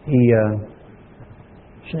 He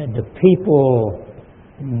said, the people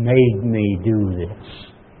made me do this.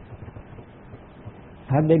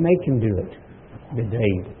 How did they make him do it? Did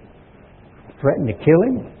they threaten to kill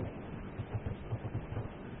him?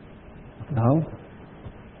 No.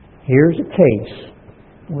 Here's a case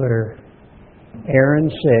where Aaron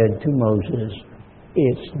said to Moses,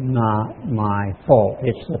 it's not my fault.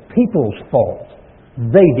 It's the people's fault.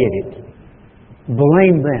 They did it.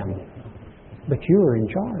 Blame them. But you were in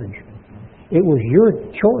charge. It was your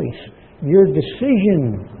choice, your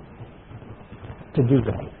decision to do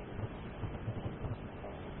that.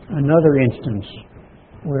 Another instance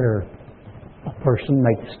where a person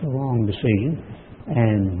makes the wrong decision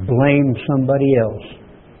and blames somebody else.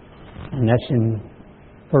 And that's in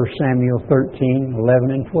 1 Samuel 13,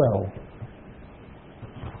 11, and 12.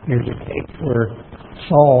 Here's a case where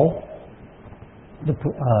Saul,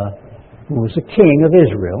 who was the king of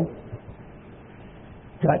Israel,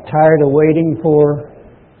 got tired of waiting for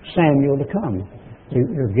Samuel to come. They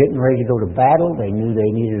were getting ready to go to battle. They knew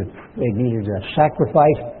they needed a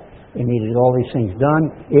sacrifice. They needed all these things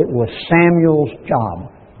done. It was Samuel's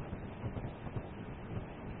job.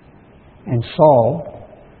 And Saul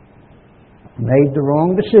made the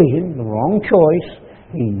wrong decision, the wrong choice.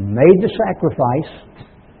 He made the sacrifice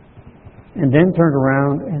and then turned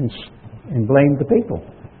around and blamed the people.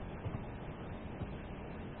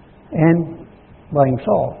 And blamed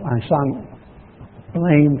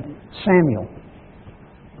blamed Samuel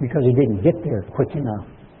because he didn't get there quick enough.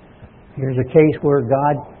 Here's a case where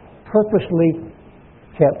God purposely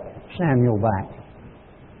kept Samuel back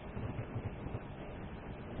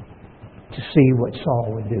to see what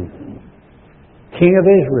Saul would do. King of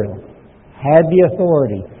Israel, had the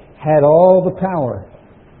authority, had all the power,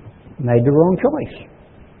 made the wrong choice.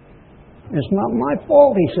 It's not my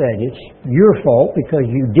fault, he said. It's your fault because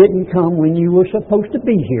you didn't come when you were supposed to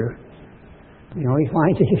be here. You know, he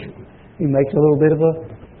finds he makes a little bit of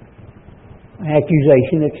an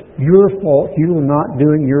accusation. It's your fault. You were not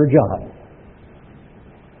doing your job.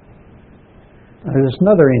 There's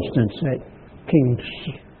another instance that King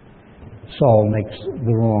Saul makes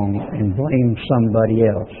the wrong and blames somebody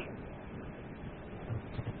else.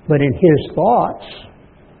 But in his thoughts,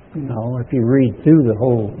 if you read through the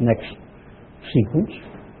whole next sequence,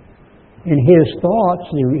 in his thoughts,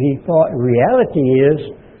 he thought reality is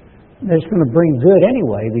that it's going to bring good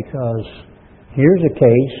anyway, because here's a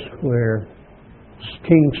case where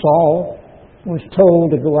King Saul was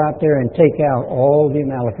told to go out there and take out all the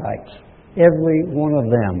Amalekites, every one of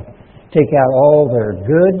them, take out all their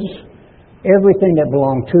goods, everything that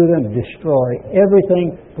belonged to them, destroy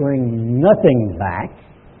everything, bring nothing back.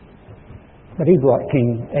 But he brought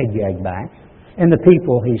King Agag back. And the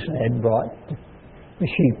people, he said, brought the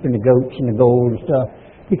sheep and the goats and the gold and stuff.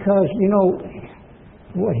 Because,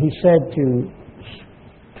 what he said to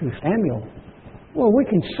Samuel, well, we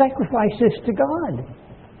can sacrifice this to God.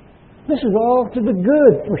 This is all to the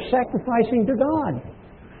good for sacrificing to God.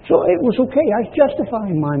 So it was okay. I was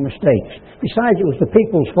justifying my mistakes. Besides, it was the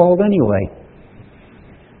people's fault anyway.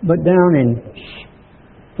 But down in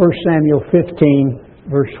 1 Samuel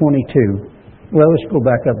 15, verse 22, well, let's go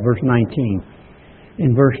back up verse 19.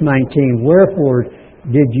 In verse 19, wherefore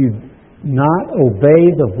did you not obey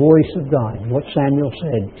the voice of God? What Samuel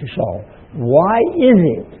said to Saul. Why is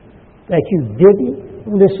it that you didn't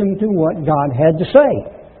listen to what God had to say?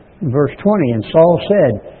 In verse 20, and Saul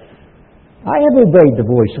said, I have obeyed the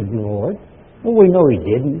voice of the Lord. Well, we know he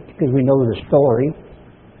didn't, because we know the story.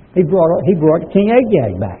 He brought King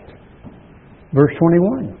Agag back. Verse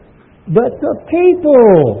 21. But the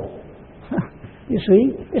people, you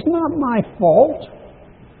see, it's not my fault.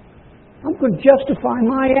 I'm going to justify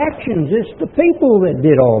my actions. It's the people that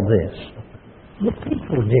did all this. The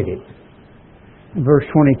people did it. Verse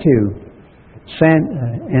 22.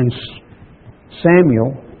 And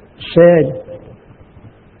Samuel said,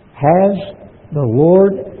 has the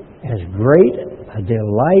Lord as great a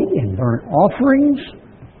delight in burnt offerings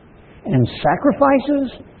and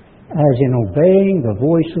sacrifices as in obeying the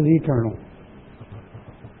voice of the Eternal?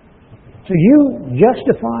 So you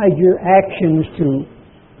justified your actions to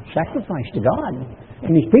sacrifice to God.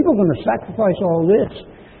 And these people are going to sacrifice all this.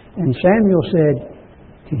 And Samuel said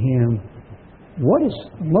to him, what is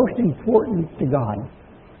most important to God?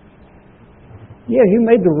 Yeah, you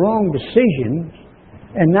made the wrong decision,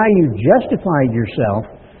 and now you justified yourself,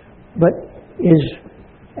 but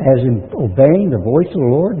as in obeying the voice of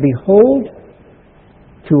the Lord, behold,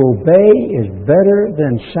 to obey is better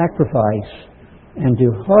than sacrifice, and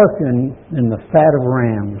to hearken than the fat of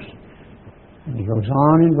rams. And he goes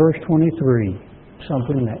on in verse 23,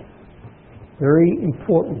 something that's very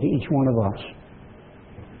important to each one of us.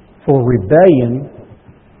 For rebellion,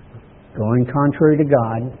 going contrary to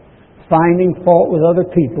God, finding fault with other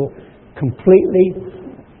people, completely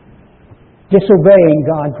disobeying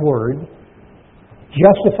God's Word,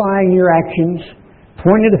 justifying your actions,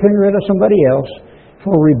 pointing the finger at somebody else,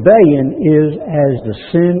 for rebellion is as the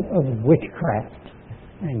sin of witchcraft.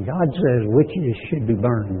 And God says witches should be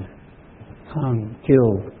burned, hung,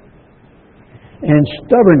 killed. And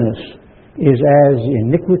stubbornness is as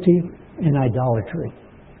iniquity and idolatry.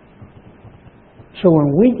 So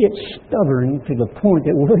when we get stubborn to the point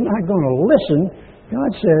that we're not going to listen,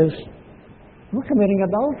 God says, we're committing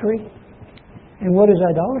adultery. And what is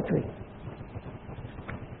idolatry?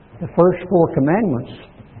 The first 4 commandments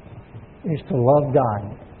is to love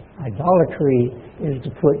God. Idolatry is to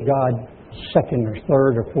put God second or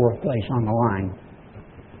third or fourth place on the line.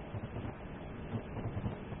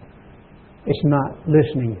 It's not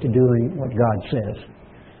listening to doing what God says.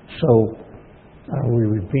 So, are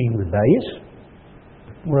we being rebellious?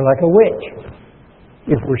 We're like a witch.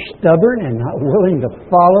 If we're stubborn and not willing to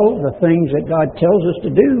follow the things that God tells us to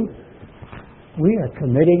do, we are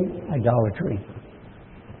committing idolatry.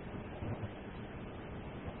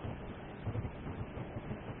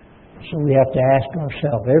 So we have to ask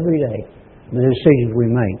ourselves every day, the decisions we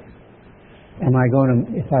make.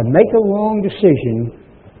 If I make a wrong decision,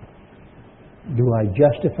 do I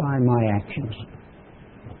justify my actions?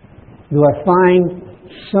 Do I find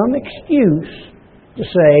some excuse to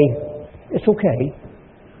say, it's okay?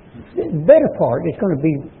 The better part, it's going to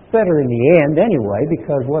be better in the end anyway,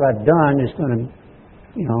 because what I've done is going to,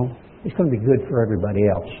 it's going to be good for everybody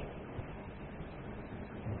else.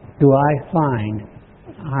 Do I find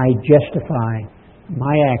I justify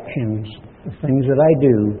my actions, the things that I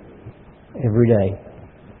do, every day?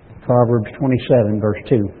 Proverbs 27, verse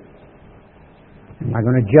 2. Am I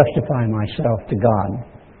going to justify myself to God?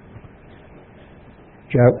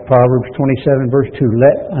 Proverbs 27, verse 2.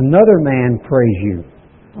 Let another man praise you.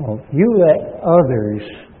 Oh, you let others,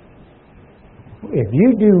 if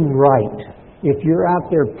you do right, if you're out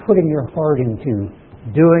there putting your heart into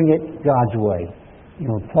doing it God's way.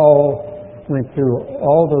 Paul went through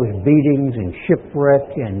all those beatings and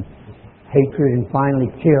shipwreck and hatred and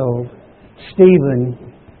finally killed.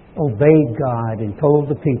 Stephen obeyed God and told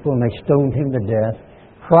the people, and they stoned him to death.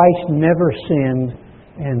 Christ never sinned,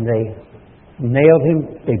 and they nailed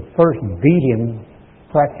him. They first beat him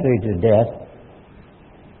practically to death.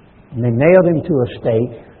 And they nailed him to a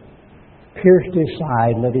stake, pierced his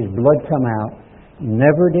side, let his blood come out.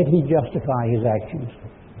 Never did he justify his actions.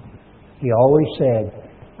 He always said,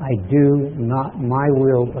 I do not my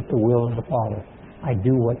will, but the will of the Father. I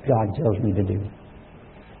do what God tells me to do.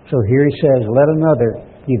 So here he says, let another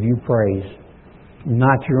give you praise,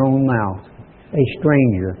 not your own mouth, a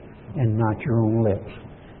stranger, and not your own lips.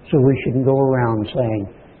 So we shouldn't go around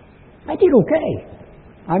saying, I did okay.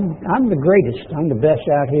 I'm the greatest. I'm the best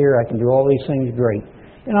out here. I can do all these things great.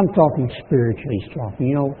 And I'm talking spiritually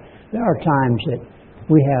talking. There are times that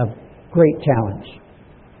we have great talents.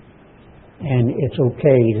 And it's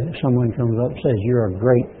okay if someone comes up and says, you're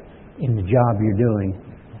great in the job you're doing.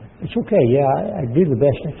 It's okay. Yeah, I do the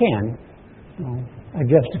best I can. I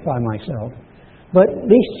justify myself. But at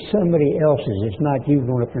least somebody else's. It's not you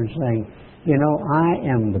going up there and saying, I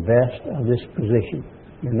am the best of this position.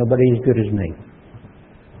 Nobody as good as me.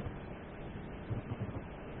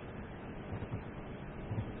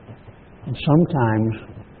 And sometimes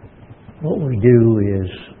what we do is,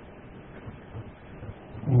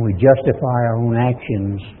 when we justify our own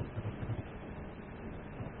actions,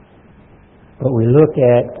 but we look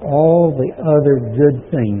at all the other good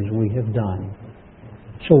things we have done.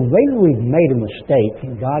 So maybe we've made a mistake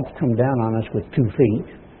and God's come down on us with 2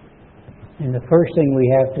 feet. And the first thing we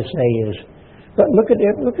have to say is, but look at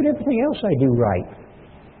everything else I do right.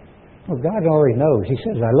 Well, God already knows. He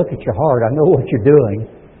says, I look at your heart. I know what you're doing.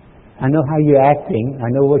 I know how you're acting. I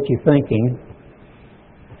know what you're thinking.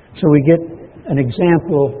 So we get an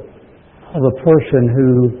example of a person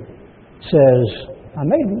who says, I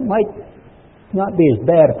might not be as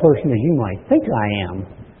bad a person as you might think I am.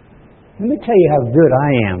 Let me tell you how good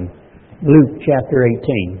I am. Luke chapter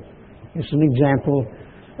 18. It's an example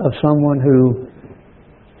of someone who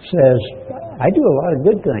says, I do a lot of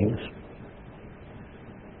good things.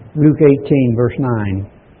 Luke 18, verse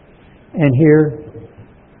 9. And here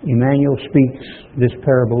Emmanuel speaks this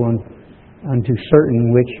parable unto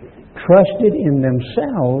certain which trusted in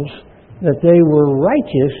themselves that they were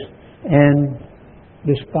righteous and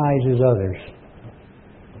despises others.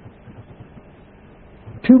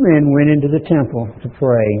 Two men went into the temple to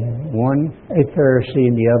pray, one a Pharisee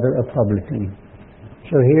and the other a publican.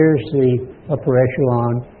 So here's the upper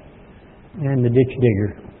echelon and the ditch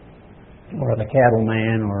digger, or the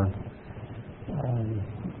cattleman, or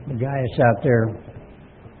the guy that's out there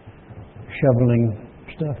shoveling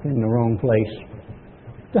stuff in the wrong place.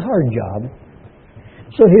 It's a hard job.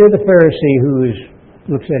 So here the Pharisee,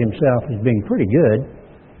 who looks at himself as being pretty good,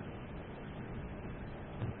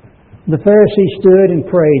 the Pharisee stood and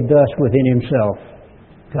prayed thus within himself,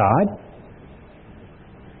 God,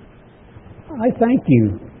 I thank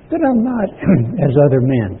you that I'm not as other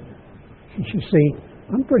men. You see,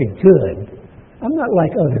 I'm pretty good. I'm not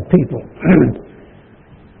like other people.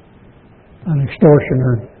 An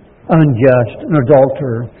extortioner, unjust, an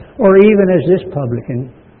adulterer, or even as this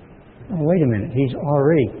publican. Oh, wait a minute, he's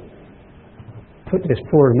already put this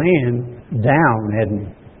poor man down,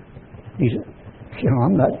 hadn't he? He's,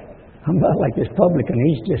 I'm not like this publican.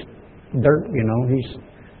 He's just dirt, He's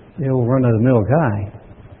the old run-of-the-mill guy.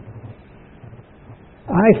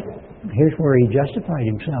 Here's where he justified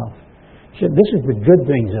himself. He said, this is the good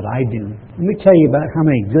things that I do. Let me tell you about how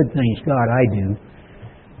many good things, God, I do.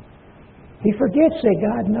 He forgets that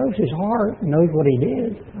God knows his heart, knows what he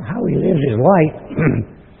did, how he lives his life.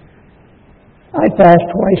 I fast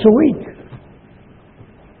twice a week.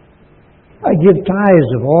 I give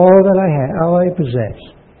tithes of all that I have, all I possess.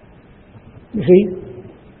 You see,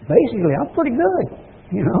 basically, I'm pretty good,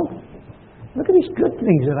 Look at these good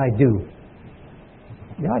things that I do.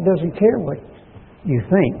 God doesn't care what you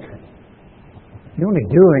think. You're only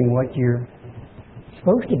doing what you're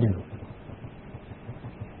supposed to do.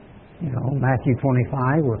 Matthew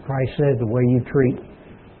 25, where Christ says the way you treat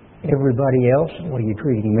everybody else, the way you're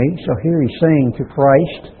treating me. So here he's saying to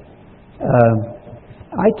Christ,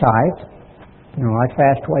 I tithe. I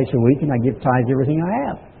fast twice a week and I give tithes everything I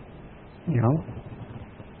have.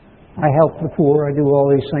 I help the poor, I do all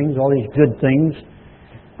these things, all these good things,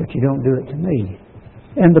 but you don't do it to me.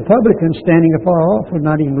 And the publican, standing afar off, would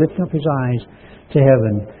not even lift up his eyes to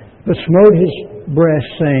heaven, but smote his breast,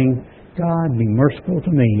 saying, God, be merciful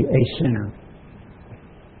to me, a sinner.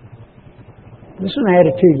 This is an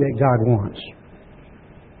attitude that God wants.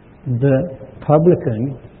 The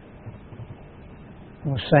publican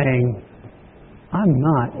was saying, I'm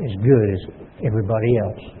not as good as everybody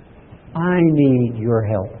else. I need your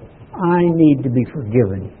help. I need to be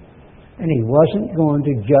forgiven. And he wasn't going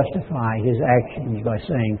to justify his actions by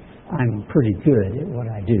saying, I'm pretty good at what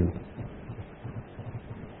I do.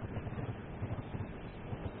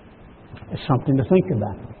 It's something to think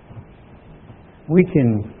about. We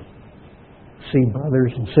can see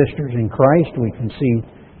brothers and sisters in Christ. We can see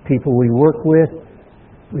people we work with.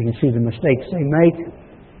 We can see the mistakes they make.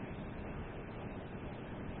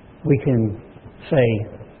 We can say,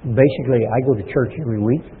 basically, I go to church every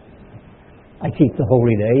week. I keep the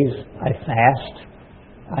holy days. I fast.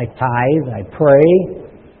 I tithe. I pray.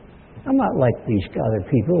 I'm not like these other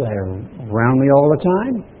people that are around me all the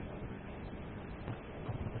time.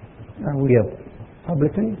 Are we a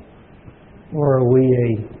publican or are we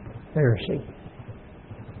a Pharisee?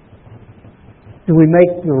 Do we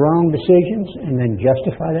make the wrong decisions and then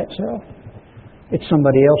justify that self? It's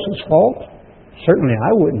somebody else's fault? Certainly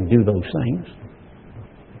I wouldn't do those things.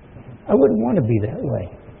 I wouldn't want to be that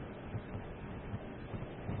way.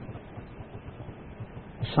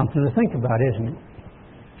 It's something to think about, isn't it?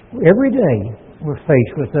 Every day we're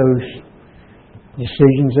faced with those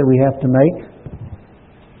decisions that we have to make.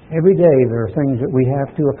 Every day there are things that we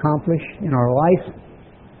have to accomplish in our life.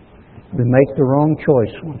 We make the wrong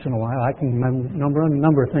choice once in a while. I can remember a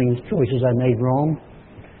number of things, choices I made wrong.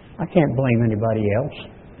 I can't blame anybody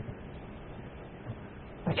else.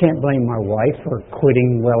 I can't blame my wife for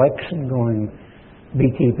quitting Wellex and going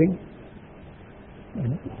beekeeping.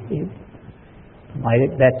 It might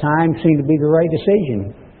at that time seem to be the right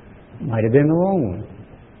decision. It might have been the wrong one.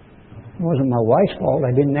 It wasn't my wife's fault.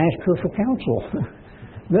 I didn't ask her for counsel.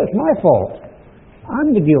 That's my fault.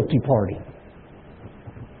 I'm the guilty party.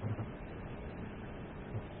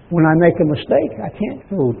 When I make a mistake, I can't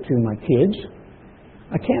go to my kids.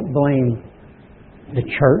 I can't blame the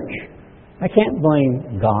church. I can't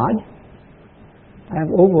blame God.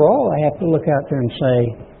 Overall, I have to look out there and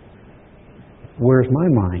say, where's my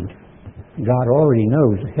mind? God already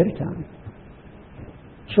knows ahead of time.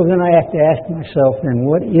 So then I have to ask myself, then,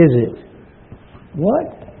 what is it?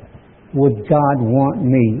 What would God want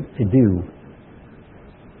me to do?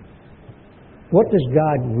 What does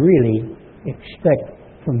God really expect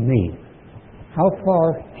from me? How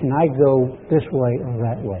far can I go this way or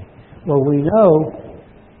that way? Well, we know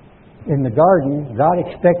in the garden, God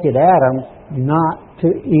expected Adam not to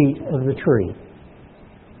eat of the tree.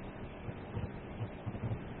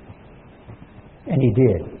 And he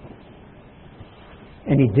did.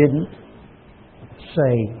 And he didn't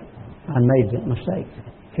say, I made that mistake.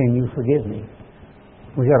 Can you forgive me?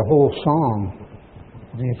 We got a whole song.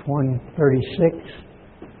 It's 136.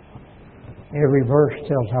 Every verse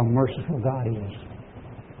tells how merciful God is.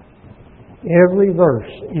 Every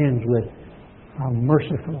verse ends with how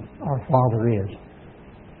merciful our Father is.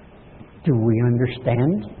 Do we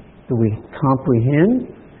understand? Do we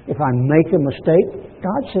comprehend? If I make a mistake,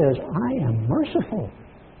 God says, I am merciful.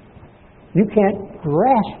 You can't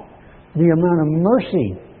grasp the amount of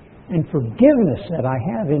mercy and forgiveness that I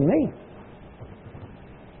have in me.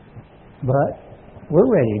 But we're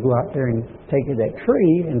ready to go out there and take that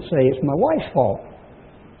tree and say it's my wife's fault.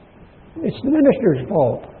 It's the minister's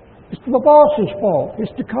fault. It's the boss's fault.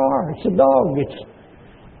 It's the car. It's the dog.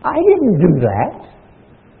 I didn't do that.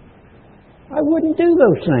 I wouldn't do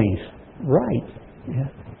those things. Right. Yeah.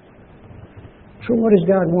 So what does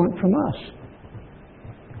God want from us?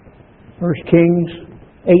 1 Kings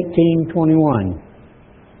 18:21.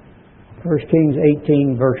 1 Kings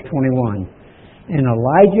 18, verse 21. And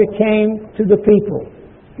Elijah came to the people.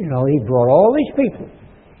 He brought all these people.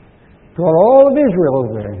 Brought all of Israel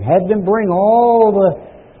over there. Had them bring all the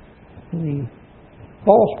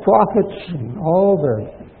false prophets and all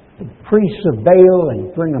the priests of Baal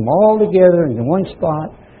and bring them all together into one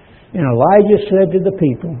spot. And Elijah said to the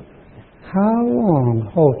people, how long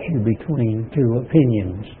halt you between two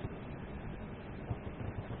opinions?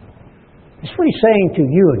 That's what he's saying to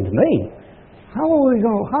you and to me. How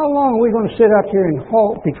long are we going to sit up here and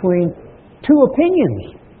halt between two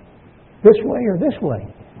opinions? This way or this way?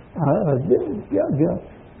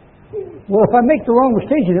 Well, if I make the wrong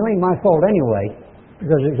decision, it ain't my fault anyway,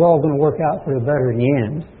 because it's all going to work out for the better in the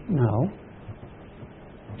end. No.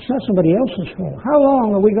 It's not somebody else's fault. How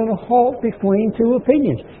long are we going to halt between two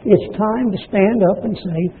opinions? It's time to stand up and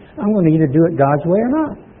say, I'm going to either do it God's way or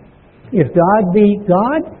not. If God be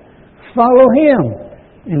God, follow Him.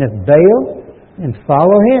 And if Baal, then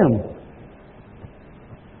follow him.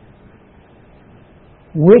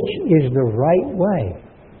 Which is the right way?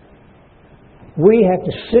 We have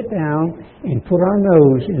to sit down and put our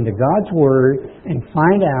nose into God's Word and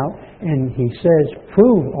find out. And He says,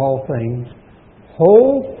 prove all things.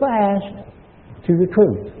 Hold fast to the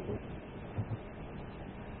truth.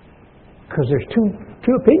 Because there's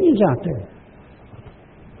two opinions out there.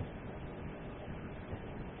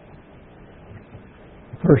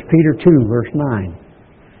 1 Peter 2, verse 9.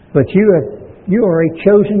 But you are a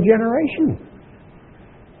chosen generation.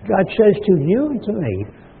 God says to you and to me,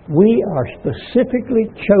 we are specifically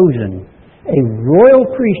chosen, a royal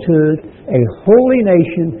priesthood, a holy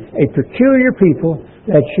nation, a peculiar people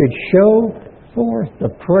that should show forth the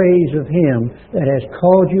praise of Him that has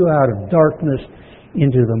called you out of darkness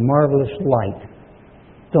into the marvelous light.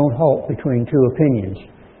 Don't halt between two opinions,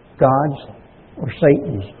 God's or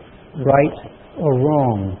Satan's, right or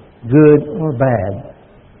wrong, good or bad.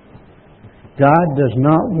 God does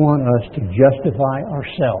not want us to justify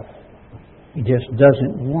ourselves. He just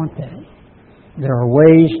doesn't want that. There are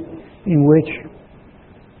ways in which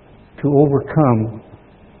to overcome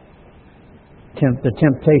the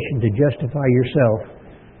temptation to justify yourself,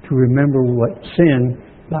 to remember what sin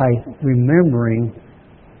by remembering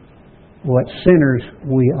what sinners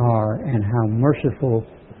we are and how merciful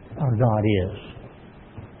our God is.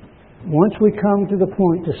 Once we come to the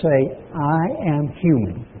point to say, I am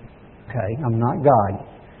human, okay, I'm not God.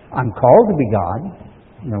 I'm called to be God.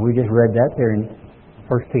 We just read that there in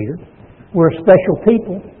 1 Peter. We're a special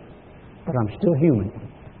people, but I'm still human.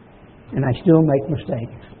 And I still make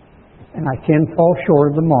mistakes. And I can fall short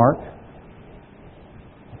of the mark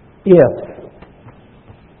if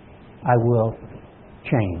I will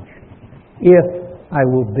change. If I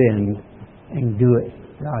will bend and do it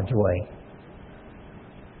God's way.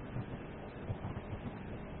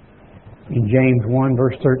 In James 1,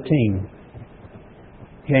 verse 13.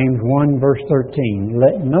 James 1, verse 13.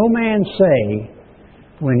 Let no man say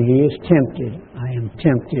when he is tempted, I am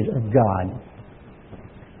tempted of God.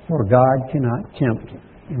 For God cannot tempt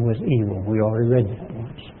with evil. We already read that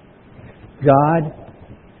once. God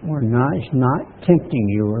is not tempting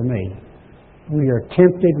you or me. We are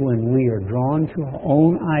tempted when we are drawn to our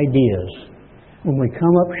own ideas. When we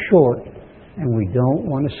come up short and we don't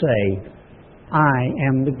want to say, I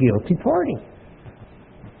am the guilty party.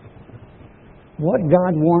 What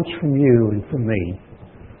God wants from you and from me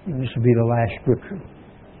And this will be the last scripture.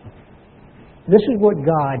 This is what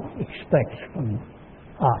God expects from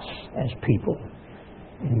us as people.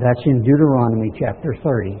 And that's in Deuteronomy chapter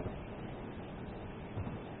 30.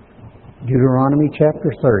 Deuteronomy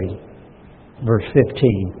chapter 30, verse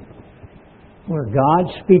 15. Where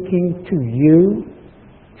God's speaking to you,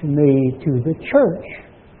 to me, to the church,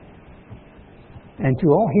 and to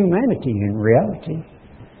all humanity in reality.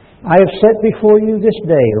 I have set before you this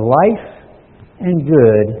day life and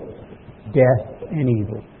good, death and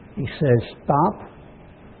evil. He says, stop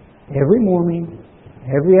every morning,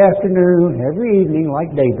 every afternoon, every evening,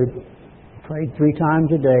 like David. Prayed 3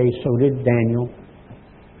 times a day, so did Daniel.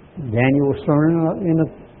 Daniel was thrown in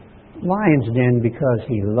a lion's den because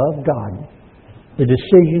he loved God. The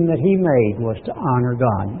decision that he made was to honor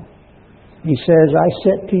God. He says, I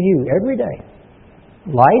set to you every day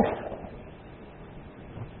life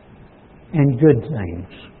and good things,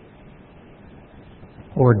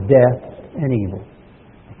 or death and evil.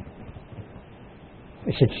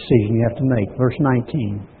 It's a decision you have to make. Verse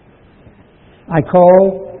 19. I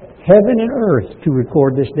call heaven and earth to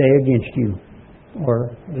record this day against you,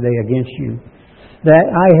 or the day against you, that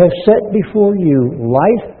I have set before you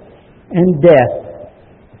life and death,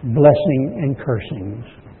 blessing and cursings.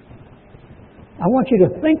 I want you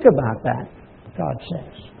to think about that, God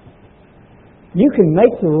says. You can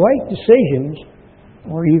make the right decisions,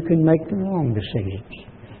 or you can make the wrong decisions.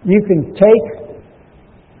 You can take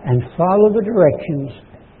and follow the directions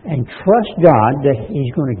and trust God that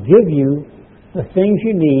He's going to give you the things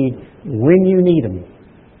you need when you need them.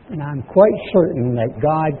 And I'm quite certain that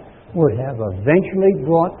God would have eventually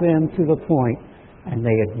brought them to the point and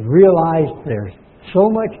they had realized there's so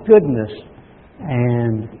much goodness,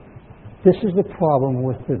 and this is the problem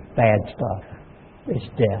with the bad stuff. It's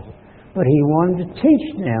death. But He wanted to teach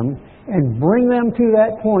them and bring them to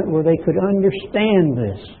that point where they could understand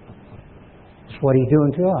this. That's what He's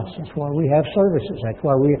doing to us. That's why we have services. That's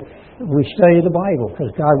why we study the Bible,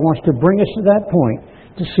 because God wants to bring us to that point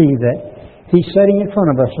to see that He's setting in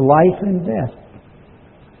front of us life and death.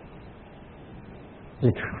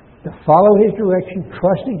 To follow His direction,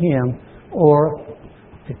 trusting Him, or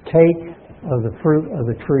to take of the fruit of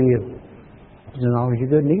the tree of the knowledge of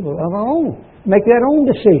good and evil of our own. Make that own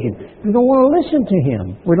decision. We don't want to listen to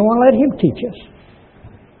Him. We don't want to let Him teach us.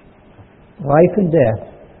 Life and death,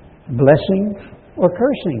 blessings or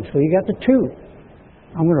cursings. So you got the two.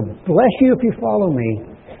 I'm going to bless you if you follow me,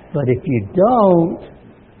 but if you don't,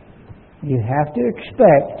 you have to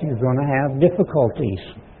expect you're going to have difficulties.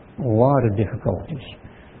 A lot of difficulties.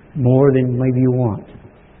 More than maybe you want.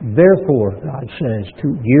 Therefore, God says to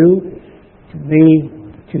you, to me,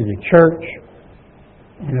 to the church,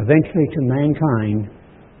 and eventually to mankind,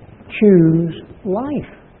 choose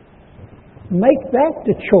life. Make that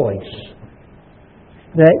the choice,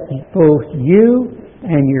 that both you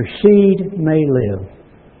and your seed may live.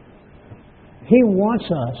 He wants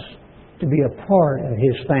us to be a part of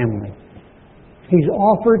His family. He's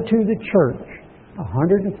offered to the church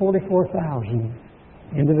 144,000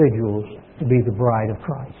 individuals to be the bride of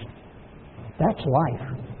Christ. That's life.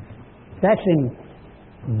 That's in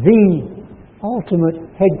the ultimate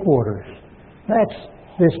headquarters. That's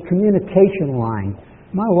this communication line.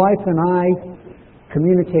 My wife and I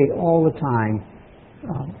communicate all the time.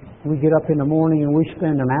 We get up in the morning and we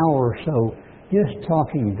spend an hour or so just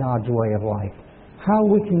talking God's way of life. How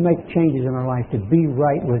we can make changes in our life to be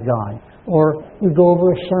right with God. Or we go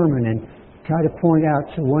over a sermon and try to point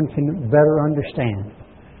out so one can better understand.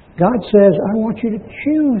 God says, I want you to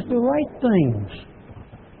choose the right things.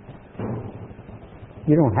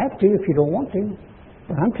 You don't have to if you don't want to.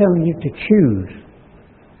 But I'm telling you to choose.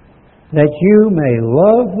 That you may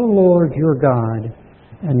love the Lord your God,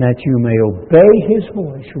 and that you may obey His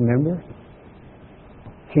voice. Remember?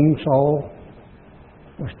 King Saul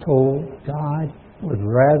was told God would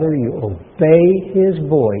rather you obey His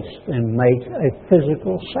voice than make a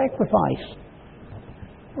physical sacrifice.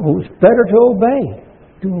 Oh, it's better to obey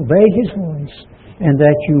His voice, and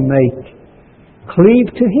that you may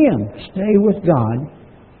cleave to Him, stay with God,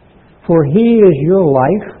 for He is your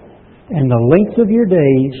life and the length of your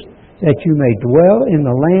days, that you may dwell in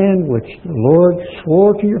the land which the Lord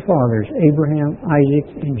swore to your fathers, Abraham,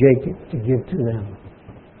 Isaac, and Jacob, to give to them.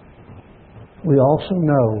 We also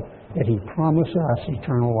know that He promised us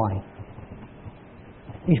eternal life.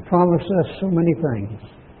 He's promised us so many things.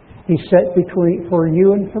 He set between, for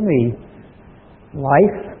you and for me,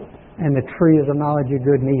 life and the tree of the knowledge of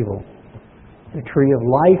good and evil. The tree of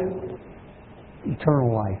life,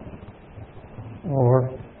 eternal life. Or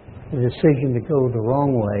the decision to go the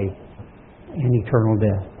wrong way and eternal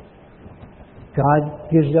death. God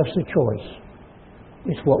gives us a choice.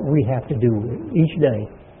 It's what we have to do each day.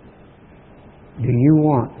 Do you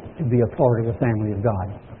want to be a part of the family of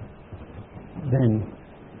God? Then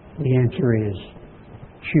the answer is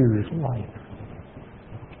choose life.